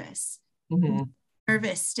nervous,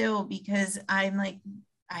 nervous still, because I'm like,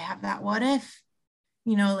 I have that what if,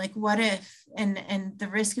 like what if, and the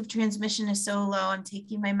risk of transmission is so low, I'm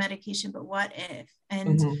taking my medication, but what if?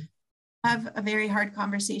 And have a very hard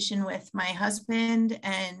conversation with my husband.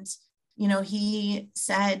 And, he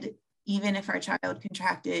said, even if our child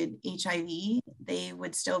contracted HIV, they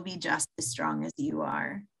would still be just as strong as you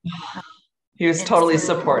are. He was totally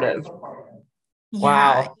supportive. Yeah,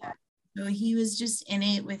 wow. So he was just in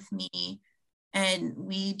it with me, and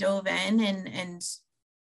we dove in and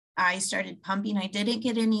I started pumping. I didn't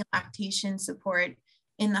get any lactation support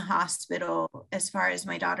in the hospital as far as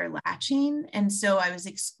my daughter latching. And so I was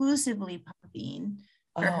exclusively pumping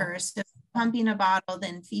for her. So pumping a bottle,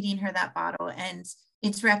 then feeding her that bottle. And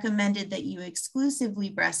it's recommended that you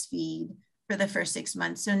exclusively breastfeed for the first 6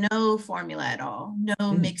 months. So no formula at all,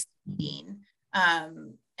 no mixed feeding.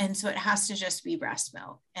 And so it has to just be breast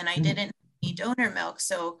milk. And I didn't need donor milk.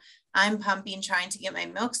 So I'm pumping, trying to get my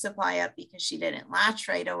milk supply up because she didn't latch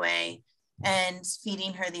right away, and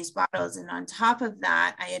feeding her these bottles. And on top of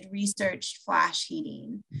that, I had researched flash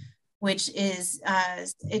heating, which is,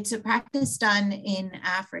 it's a practice done in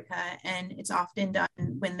Africa, and it's often done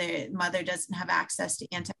when the mother doesn't have access to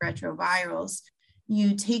antiretrovirals.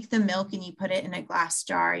 You take the milk and you put it in a glass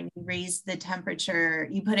jar and you raise the temperature,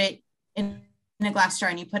 you put it in in a glass jar,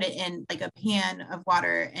 and you put it in like a pan of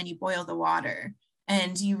water, and you boil the water,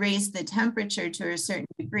 and you raise the temperature to a certain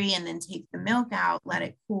degree, and then take the milk out, let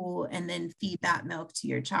it cool, and then feed that milk to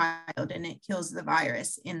your child, and it kills the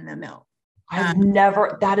virus in the milk.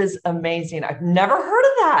 That is amazing. I've never heard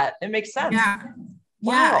of that. It makes sense. Yeah.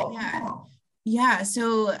 Wow. Yeah.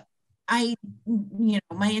 So my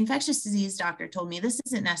infectious disease doctor told me this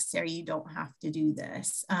isn't necessary. You don't have to do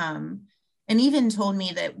this. And even told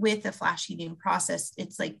me that with the flash heating process,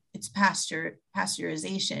 it's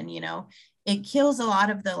pasteurization, it kills a lot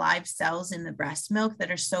of the live cells in the breast milk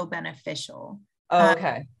that are so beneficial.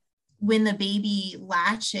 Okay. When the baby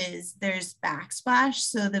latches, there's backsplash.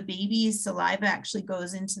 So the baby's saliva actually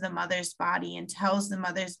goes into the mother's body and tells the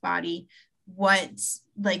mother's body what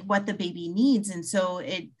the baby needs. And so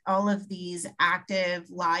all of these active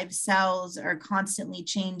live cells are constantly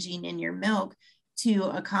changing in your milk to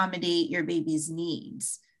accommodate your baby's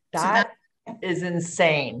needs. That is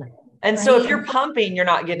insane. And right? So if you're pumping, you're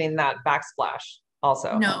not getting that backsplash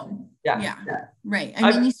also. No. Yeah. Right.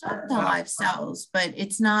 I mean, you still have the live cells, but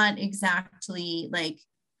it's not exactly like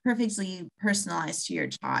perfectly personalized to your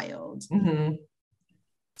child. Mm-hmm.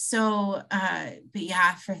 So, but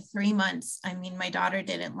yeah, for 3 months, I mean, my daughter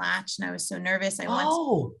didn't latch, and I was so nervous.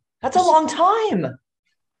 That's a long time.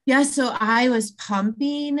 Yeah. So I was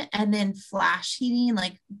pumping and then flash heating,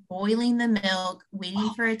 like boiling the milk, waiting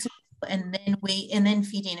for it to, and then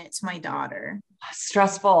feeding it to my daughter.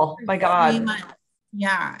 Stressful. My God. 3 months.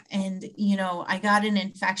 Yeah. And, I got an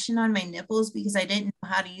infection on my nipples because I didn't know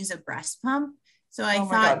how to use a breast pump. So I thought,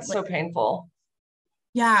 God, so painful.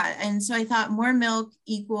 Yeah. And so I thought more milk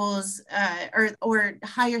equals, or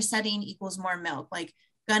higher setting equals more milk, like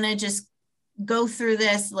gonna just go through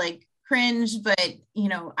this, like cringe, but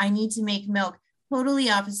I need to make milk. Totally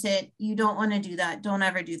opposite. You don't want to do that. Don't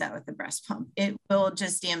ever do that with the breast pump. It will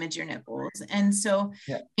just damage your nipples. And so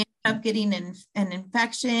I ended up getting an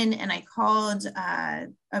infection, and I called a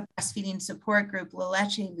breastfeeding support group, La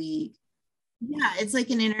Leche League. Yeah, it's like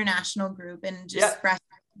an international group, and just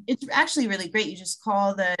it's actually really great. You just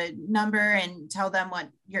call the number and tell them what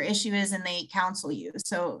your issue is, and they counsel you.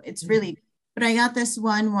 So it's really, but I got this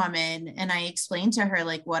one woman, and I explained to her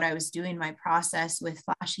like what I was doing, my process with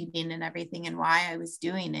flash heating and everything, and why I was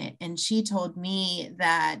doing it. And she told me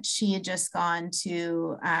that she had just gone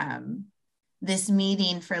to this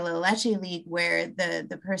meeting for La Leche League, where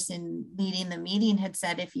the person leading the meeting had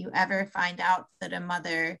said, if you ever find out that a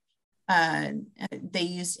mother they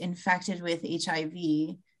used infected with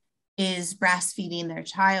HIV is breastfeeding their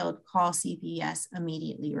child, call CPS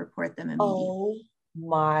immediately, report them immediately. Oh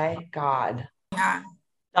my God. Yeah.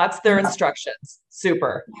 That's their instructions.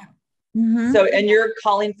 Super. Yeah. Mm-hmm. So, and you're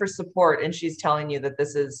calling for support, and she's telling you that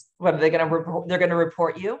this is, what are they going to report? They're going to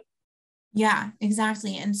report you? Yeah,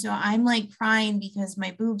 exactly. And so I'm like crying because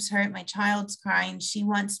my boobs hurt. My child's crying. She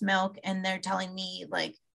wants milk, and they're telling me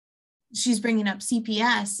like, she's bringing up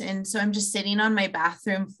CPS. And so I'm just sitting on my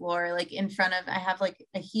bathroom floor, like in front of, I have like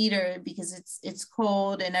a heater because it's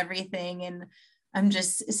cold and everything. And I'm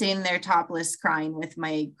just sitting there topless crying with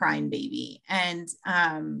my crying baby. And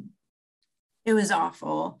it was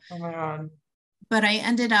awful. Oh my God. But I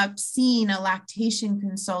ended up seeing a lactation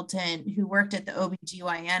consultant who worked at the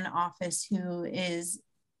OBGYN office, who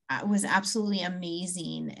was absolutely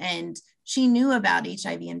amazing. And she knew about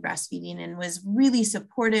HIV and breastfeeding, and was really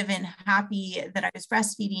supportive and happy that I was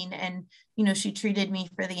breastfeeding. And, she treated me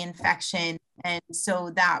for the infection. And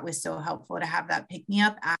so that was so helpful to have that pick me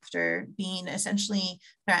up after being essentially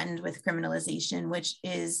threatened with criminalization, which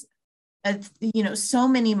is, so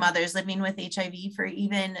many mothers living with HIV, for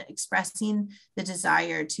even expressing the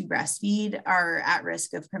desire to breastfeed, are at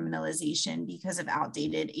risk of criminalization because of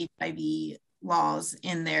outdated HIV laws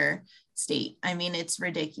in their state. I mean, it's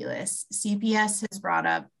ridiculous. CPS has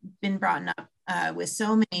been brought up with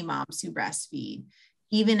so many moms who breastfeed.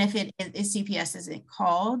 Even if CPS isn't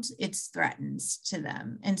called, it's threatened to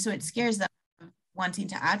them. And so it scares them wanting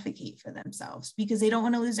to advocate for themselves because they don't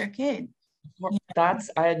want to lose their kid. I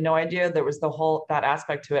had no idea there was that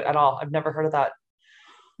aspect to it at all. I've never heard of that.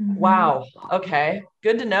 Mm-hmm. Wow. Okay.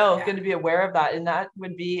 Good to know. Yeah. Good to be aware of that. And that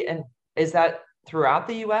would be, and is that throughout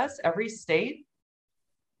the US, every state?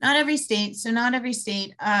 Not every state. So not every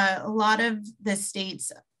state. A lot of the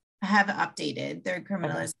states have updated their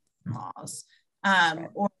criminalization laws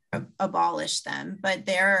or abolished them, but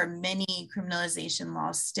there are many criminalization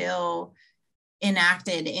laws still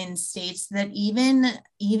enacted in states that even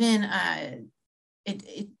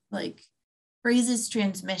it like phrases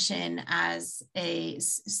transmission as a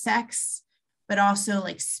sex, but also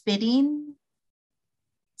like spitting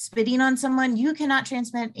on someone. You cannot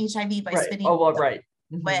transmit HIV by spitting. Oh, well, right.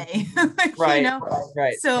 way, Right. you know?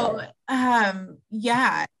 Right. So,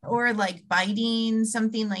 yeah, or like biting,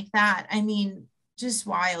 something like that. I mean, just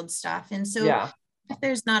wild stuff. And so Yeah. if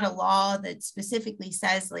there's not a law that specifically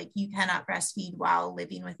says like you cannot breastfeed while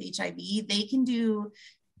living with HIV, they can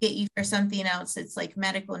get you for something else. It's like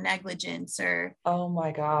medical negligence or Oh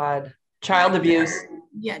my God. Child abuse,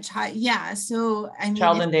 yeah. So I mean,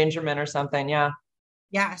 child endangerment or something. Yeah.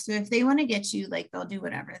 yeah. So if they want to get you, like they'll do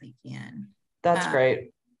whatever they can. That's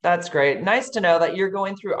great. That's great. Nice to know that you're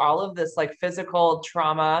going through all of this like physical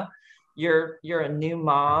trauma. You're a new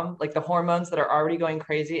mom, like the hormones that are already going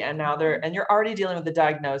crazy, and now you're already dealing with the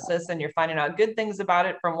diagnosis, and you're finding out good things about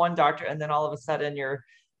it from one doctor, and then all of a sudden you're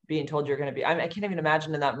being told you're going to be. I mean, I can't even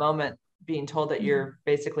imagine in that moment being told that you're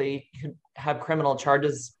basically could have criminal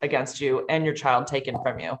charges against you and your child taken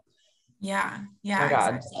from you. Yeah, My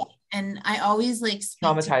God. exactly. And I always like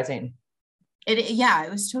Traumatizing.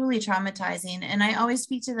 It was totally traumatizing. And I always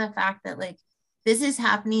speak to the fact that like this is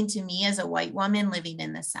happening to me as a white woman living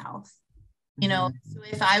in the South. You know, so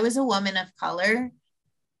if I was a woman of color,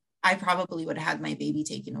 I probably would have had my baby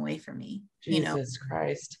taken away from me. Jesus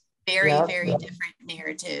Christ. Very, very different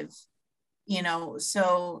narrative, you know.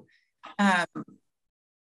 So the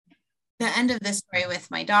end of the story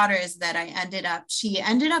with my daughter is that she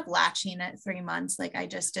ended up latching at 3 months. Like I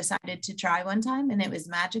just decided to try one time and it was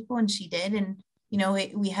magical and she did. And, you know,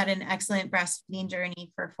 we had an excellent breastfeeding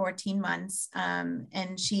journey for 14 months.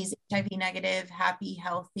 And she's HIV negative, happy,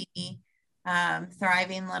 healthy,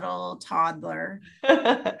 thriving little toddler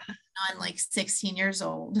on like 16 years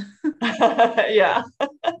old. Yeah.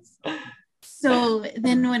 So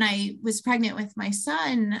then when I was pregnant with my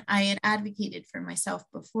son, I had advocated for myself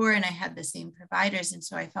before and I had the same providers. And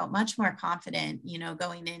so I felt much more confident, you know,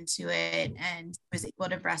 going into it and was able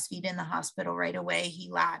to breastfeed in the hospital right away.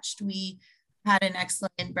 He latched. We had an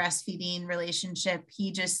excellent breastfeeding relationship.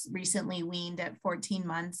 He just recently weaned at 14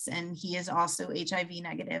 months and he is also HIV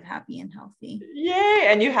negative, happy and healthy. Yay.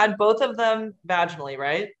 And you had both of them vaginally,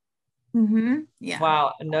 right? Yeah.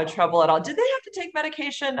 Wow. No trouble at all. Did they have to take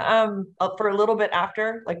medication for a little bit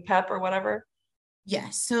after, like PEP or whatever?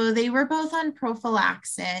 Yes. So they were both on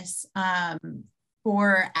prophylaxis.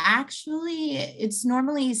 For actually, it's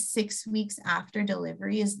normally 6 weeks after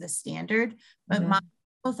delivery is the standard, but mine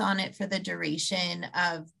both on it for the duration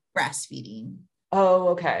of breastfeeding. Oh,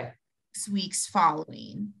 okay. 6 weeks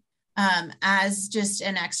following, as just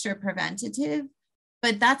an extra preventative.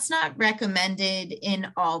 But that's not recommended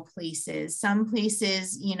in all places. Some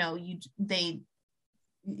places, you know, you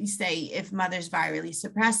say if mother's virally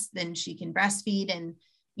suppressed, then she can breastfeed. And,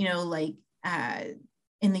 you know, like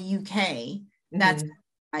in the UK, that's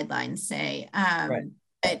what guidelines say. Right.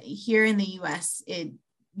 But here in the US,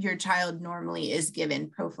 your child normally is given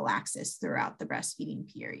prophylaxis throughout the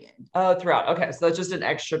breastfeeding period. Oh, throughout. Okay. So that's just an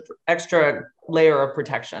extra layer of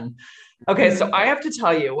protection. Okay. So I have to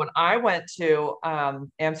tell you, when I went to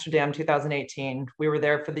Amsterdam 2018, we were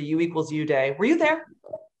there for the U equals U day. Were you there?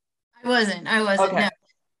 I wasn't. Okay. No.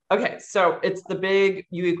 Okay. So it's the big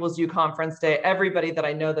U equals U conference day. Everybody that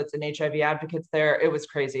I know that's an HIV advocate's there. It was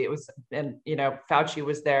crazy. It was, and you know, Fauci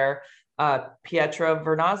was there. Pietro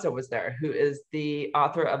Vernazzo was there, who is the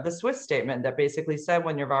author of the Swiss statement that basically said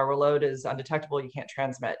when your viral load is undetectable, you can't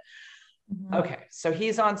transmit. Okay, so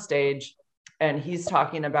he's on stage and he's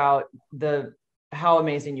talking about how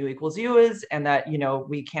amazing U equals U is and that, you know,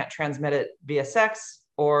 we can't transmit it via sex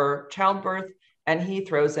or childbirth. And he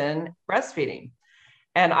throws in breastfeeding.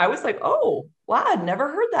 And I was like, oh, wow, I'd never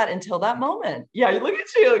heard that until that moment. Yeah, you look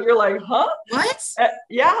at you, you're like, huh? What?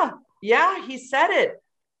 Yeah, he said it.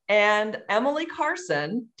 And Emily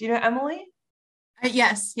Carson, do you know Emily?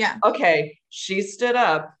 Yes. Yeah. Okay. She stood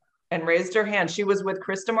up and raised her hand. She was with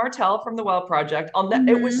Krista Martell from the Well Project.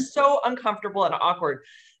 It was so uncomfortable and awkward.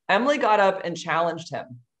 Emily got up and challenged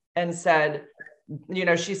him and said, you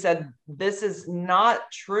know, she said, this is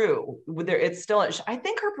not true. It's still, I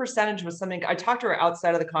think her percentage was something, I talked to her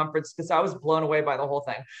outside of the conference because I was blown away by the whole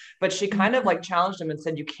thing, but she kind of like challenged him and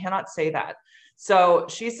said, you cannot say that. So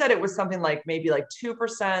she said it was something like maybe like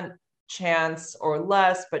 2% chance or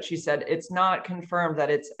less, but she said it's not confirmed that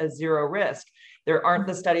it's a zero risk.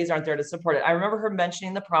 The studies aren't there to support it. I remember her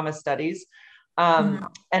mentioning the PROMISE studies. And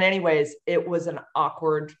anyways, it was an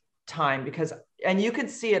awkward time and you could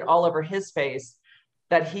see it all over his face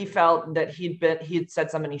that he felt that he'd said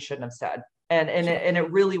something he shouldn't have said. And it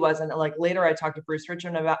really wasn't. Like later I talked to Bruce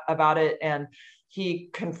Richmond about it and he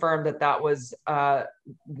confirmed that was a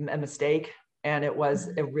mistake. And it was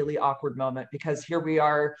a really awkward moment because here we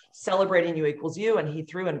are celebrating U equals U and he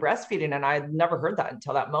threw in breastfeeding and I'd never heard that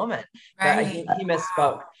until that moment. Right. That he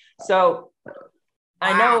misspoke. So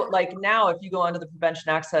I know, like now, if you go onto the Prevention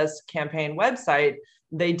Access Campaign website,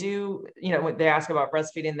 they do, when they ask about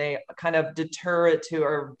breastfeeding, they kind of defer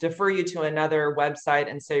you to another website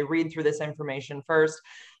and say, read through this information first.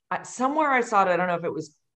 Somewhere I saw it, I don't know if it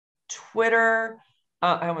was Twitter.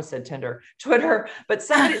 I almost said Tinder, Twitter, but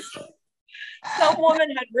some woman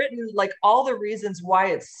had written like all the reasons why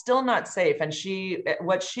it's still not safe. And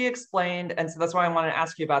what she explained, and so that's why I want to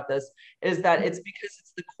ask you about this, is that it's because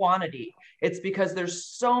it's the quantity. It's because there's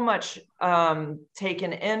so much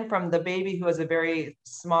taken in from the baby who has a very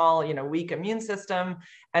small, weak immune system.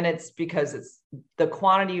 And it's because it's the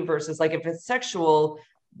quantity versus, like, if it's sexual,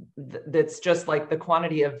 that's just like the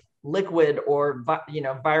quantity of liquid or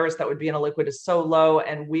virus that would be in a liquid is so low,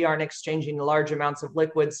 and we aren't exchanging large amounts of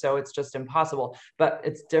liquid, so it's just impossible. But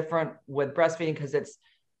it's different with breastfeeding because it's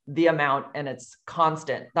the amount and it's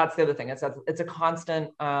constant. That's the other thing. It's a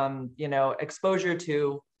constant exposure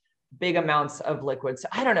to big amounts of liquid. So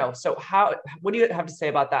I don't know. So what do you have to say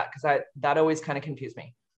about that? Because that always kind of confused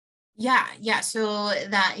me. Yeah. So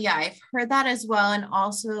I've heard that as well. And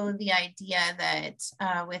also the idea that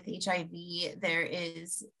with HIV, there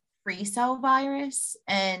is free cell virus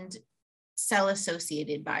and cell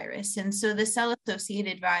associated virus. And so the cell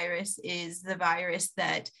associated virus is the virus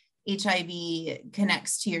that HIV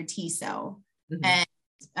connects to your T cell. Mm-hmm. And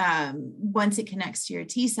once it connects to your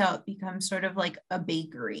T cell, it becomes sort of like a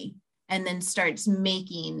bakery and then starts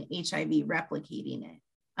making HIV, replicating it.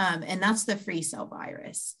 And that's the free cell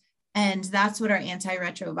virus. And that's what our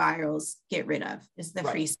antiretrovirals get rid of, is the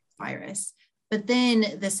free cell virus. But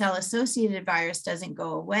then the cell-associated virus doesn't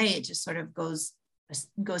go away. It just sort of goes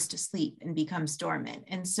to sleep and becomes dormant.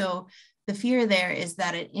 And so the fear there is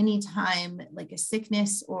that at any time, like a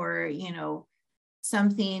sickness or,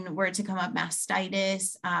 something were to come up,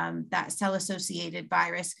 mastitis, that cell-associated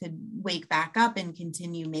virus could wake back up and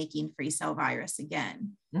continue making free cell virus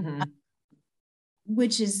again. Mm-hmm.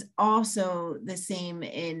 Which is also the same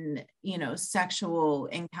in, sexual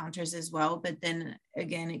encounters as well. But then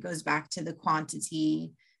again, it goes back to the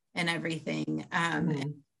quantity and everything.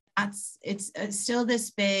 And it's still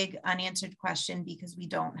this big unanswered question because we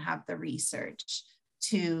don't have the research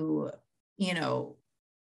to,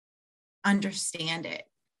 understand it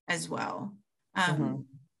as well.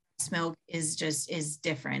 Milk is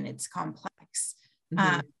different. It's complex.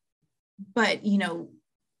 But,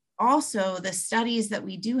 also, the studies that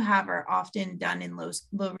we do have are often done in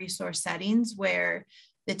low resource settings where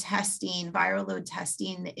the testing, viral load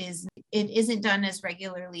testing, isn't done as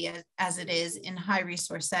regularly as it is in high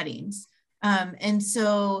resource settings. And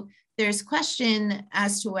so there's question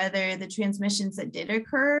as to whether the transmissions that did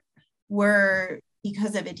occur were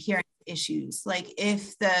because of adherence issues. Like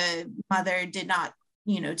if the mother did not,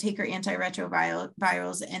 take her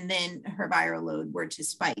antiretrovirals and then her viral load were to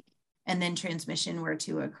spike, and then transmission were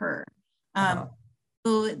to occur.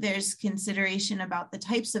 So there's consideration about the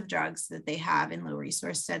types of drugs that they have in low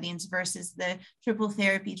resource settings versus the triple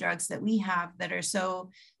therapy drugs that we have that are so,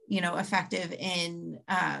 effective in,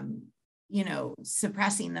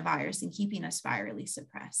 suppressing the virus and keeping us virally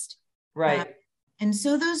suppressed. Right. And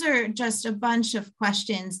so those are just a bunch of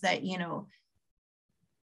questions that,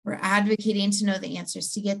 we're advocating to know the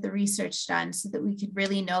answers, to get the research done so that we could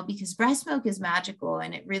really know, because breast milk is magical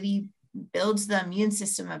and it really builds the immune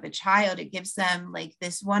system of a child. It gives them like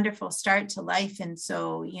this wonderful start to life. And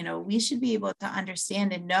so, we should be able to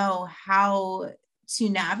understand and know how to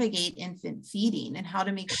navigate infant feeding and how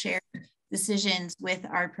to make shared decisions with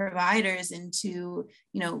our providers and to,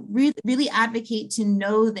 really advocate to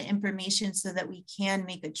know the information so that we can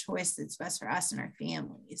make a choice that's best for us and our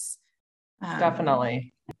families.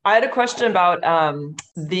 Definitely. I had a question about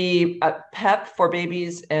the PEP for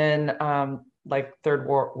babies in like third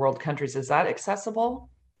world countries. Is that accessible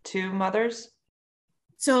to mothers?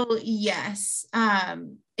 So yes,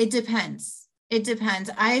 it depends. It depends.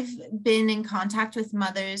 I've been in contact with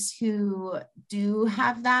mothers who do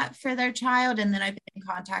have that for their child. And then I've been in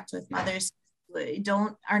contact with mothers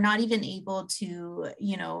who are not even able to,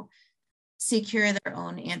 secure their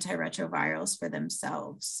own antiretrovirals for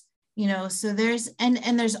themselves. So there's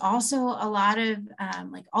also a lot of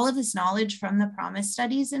like all of this knowledge from the PROMIS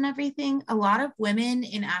studies and everything. A lot of women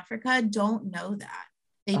in Africa don't know that.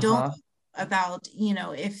 They don't know about,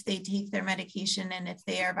 if they take their medication and if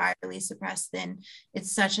they are virally suppressed, then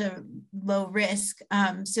it's such a low risk.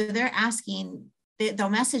 So they're asking, they'll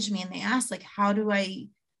message me and they ask, like, how do I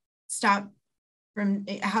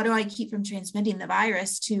keep from transmitting the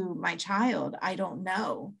virus to my child? I don't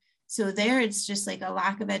know. So it's just like a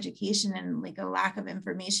lack of education and like a lack of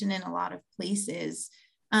information in a lot of places.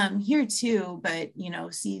 here too, but, you know,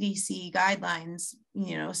 CDC guidelines,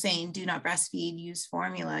 you know, saying do not breastfeed, use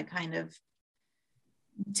formula, kind of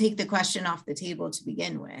take the question off the table to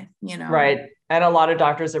begin with, you know? Right. And a lot of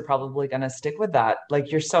doctors are probably going to stick with that.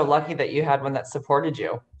 Like, you're so lucky that you had one that supported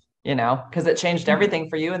you, you know, because it changed everything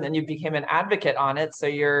for you. And then you became an advocate on it. So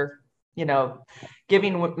you're, you know,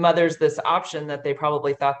 giving mothers this option that they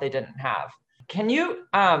probably thought they didn't have. Can you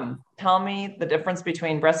tell me the difference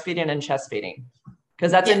between breastfeeding and chest feeding?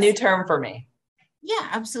 Because that's a new term for me. Yeah,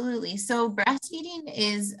 absolutely. So breastfeeding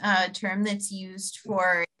is a term that's used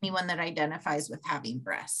for anyone that identifies with having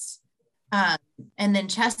breasts. And then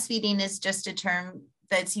chest feeding is just a term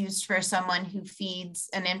that's used for someone who feeds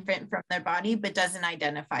an infant from their body, but doesn't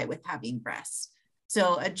identify with having breasts.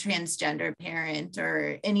 So a transgender parent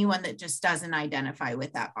or anyone that just doesn't identify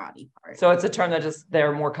with that body part. So it's a term that just,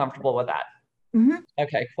 they're more comfortable with that. Mm-hmm.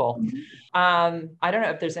 Okay, cool. I don't know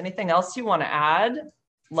if there's anything else you want to add.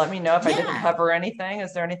 Let me know if I didn't cover anything.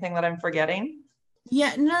 Is there anything that I'm forgetting?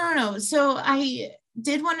 Yeah, no. So I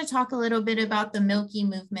did want to talk a little bit about the Milky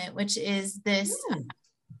movement, which is this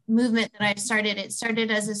movement that I've started. It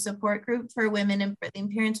started as a support group for women and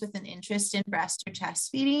birthing parents with an interest in breast or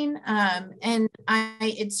chest feeding. And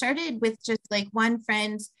it started with just like one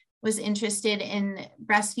friend was interested in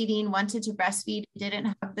breastfeeding, wanted to breastfeed, didn't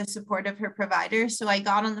have the support of her provider. So I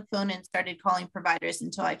got on the phone and started calling providers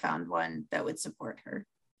until I found one that would support her.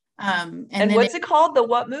 And what's it called? The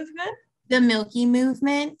what movement? The Milky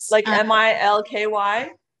movement. Like Milky?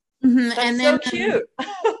 Mm-hmm. That's and so then cute.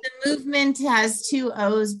 The movement has 2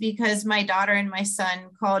 O's because my daughter and my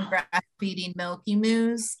son called breastfeeding Milky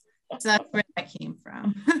Moos. So that's where that came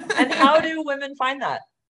from. And how do women find that?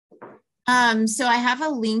 So I have a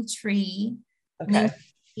link tree. Okay.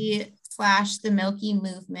 / the Milky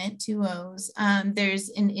movement, 2 O's. There's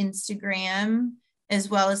an Instagram as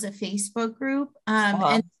well as a Facebook group.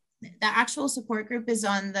 And the actual support group is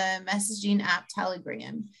on the messaging app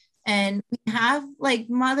Telegram. And we have like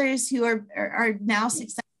mothers who are now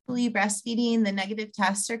successfully breastfeeding. The negative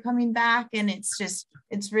tests are coming back, and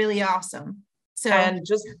it's really awesome. So, and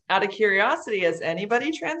just out of curiosity, has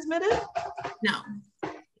anybody transmitted? No.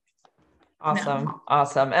 Awesome. No.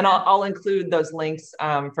 Awesome. And I'll include those links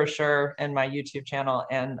for sure in my YouTube channel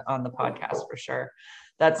and on the podcast for sure.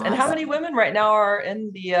 That's awesome. And how many women right now are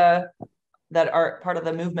in the that are part of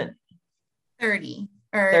the movement? 30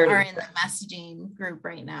 are in the messaging group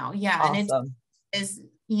right now. Yeah. Awesome. And it's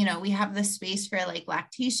you know, we have the space for like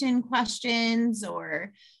lactation questions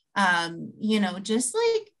or you know, just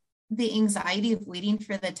like the anxiety of waiting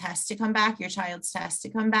for the test to come back, your child's test to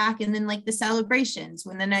come back, and then like the celebrations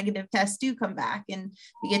when the negative tests do come back, and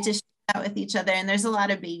we get to share that with each other. And there's a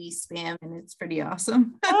lot of baby spam, and it's pretty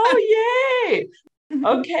awesome. Oh, yay.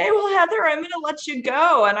 Okay, well, Heather, I'm going to let you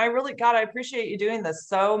go. And I appreciate you doing this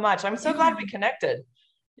so much. I'm so glad we connected.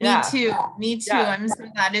 Yeah. Me too. Yeah. I'm so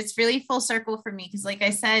glad. It's really full circle for me because, like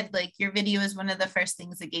I said, like your video is one of the first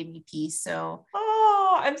things that gave me peace. So,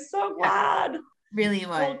 I'm so glad. Really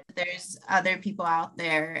was. There's other people out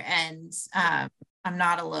there, and I'm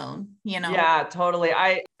not alone, you know? Yeah, totally.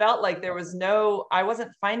 I felt like I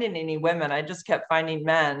wasn't finding any women. I just kept finding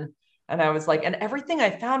men. And I was like, and everything I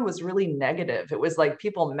found was really negative. It was like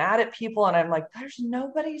people mad at people. And I'm like, there's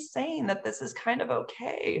nobody saying that this is kind of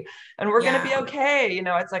okay. And we're going to be okay. You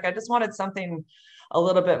know, it's like, I just wanted something a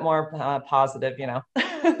little bit more positive, you know?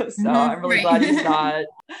 So I'm really glad you saw it.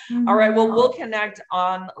 All right. Well, we'll connect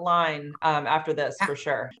online after this for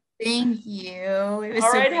sure. Thank you. It was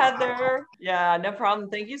all right, Heather. Yeah, no problem.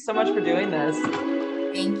 Thank you so much for doing this.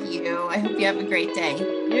 Thank you. I hope you have a great day.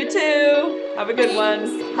 You too. Have a good one.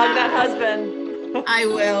 Hug that husband. I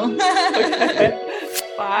will. Okay.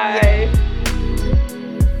 Bye.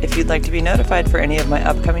 If you'd like to be notified for any of my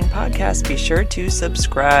upcoming podcasts, be sure to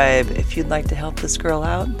subscribe. If you'd like to help this girl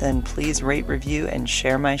out, then please rate, review, and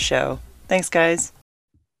share my show. Thanks, guys.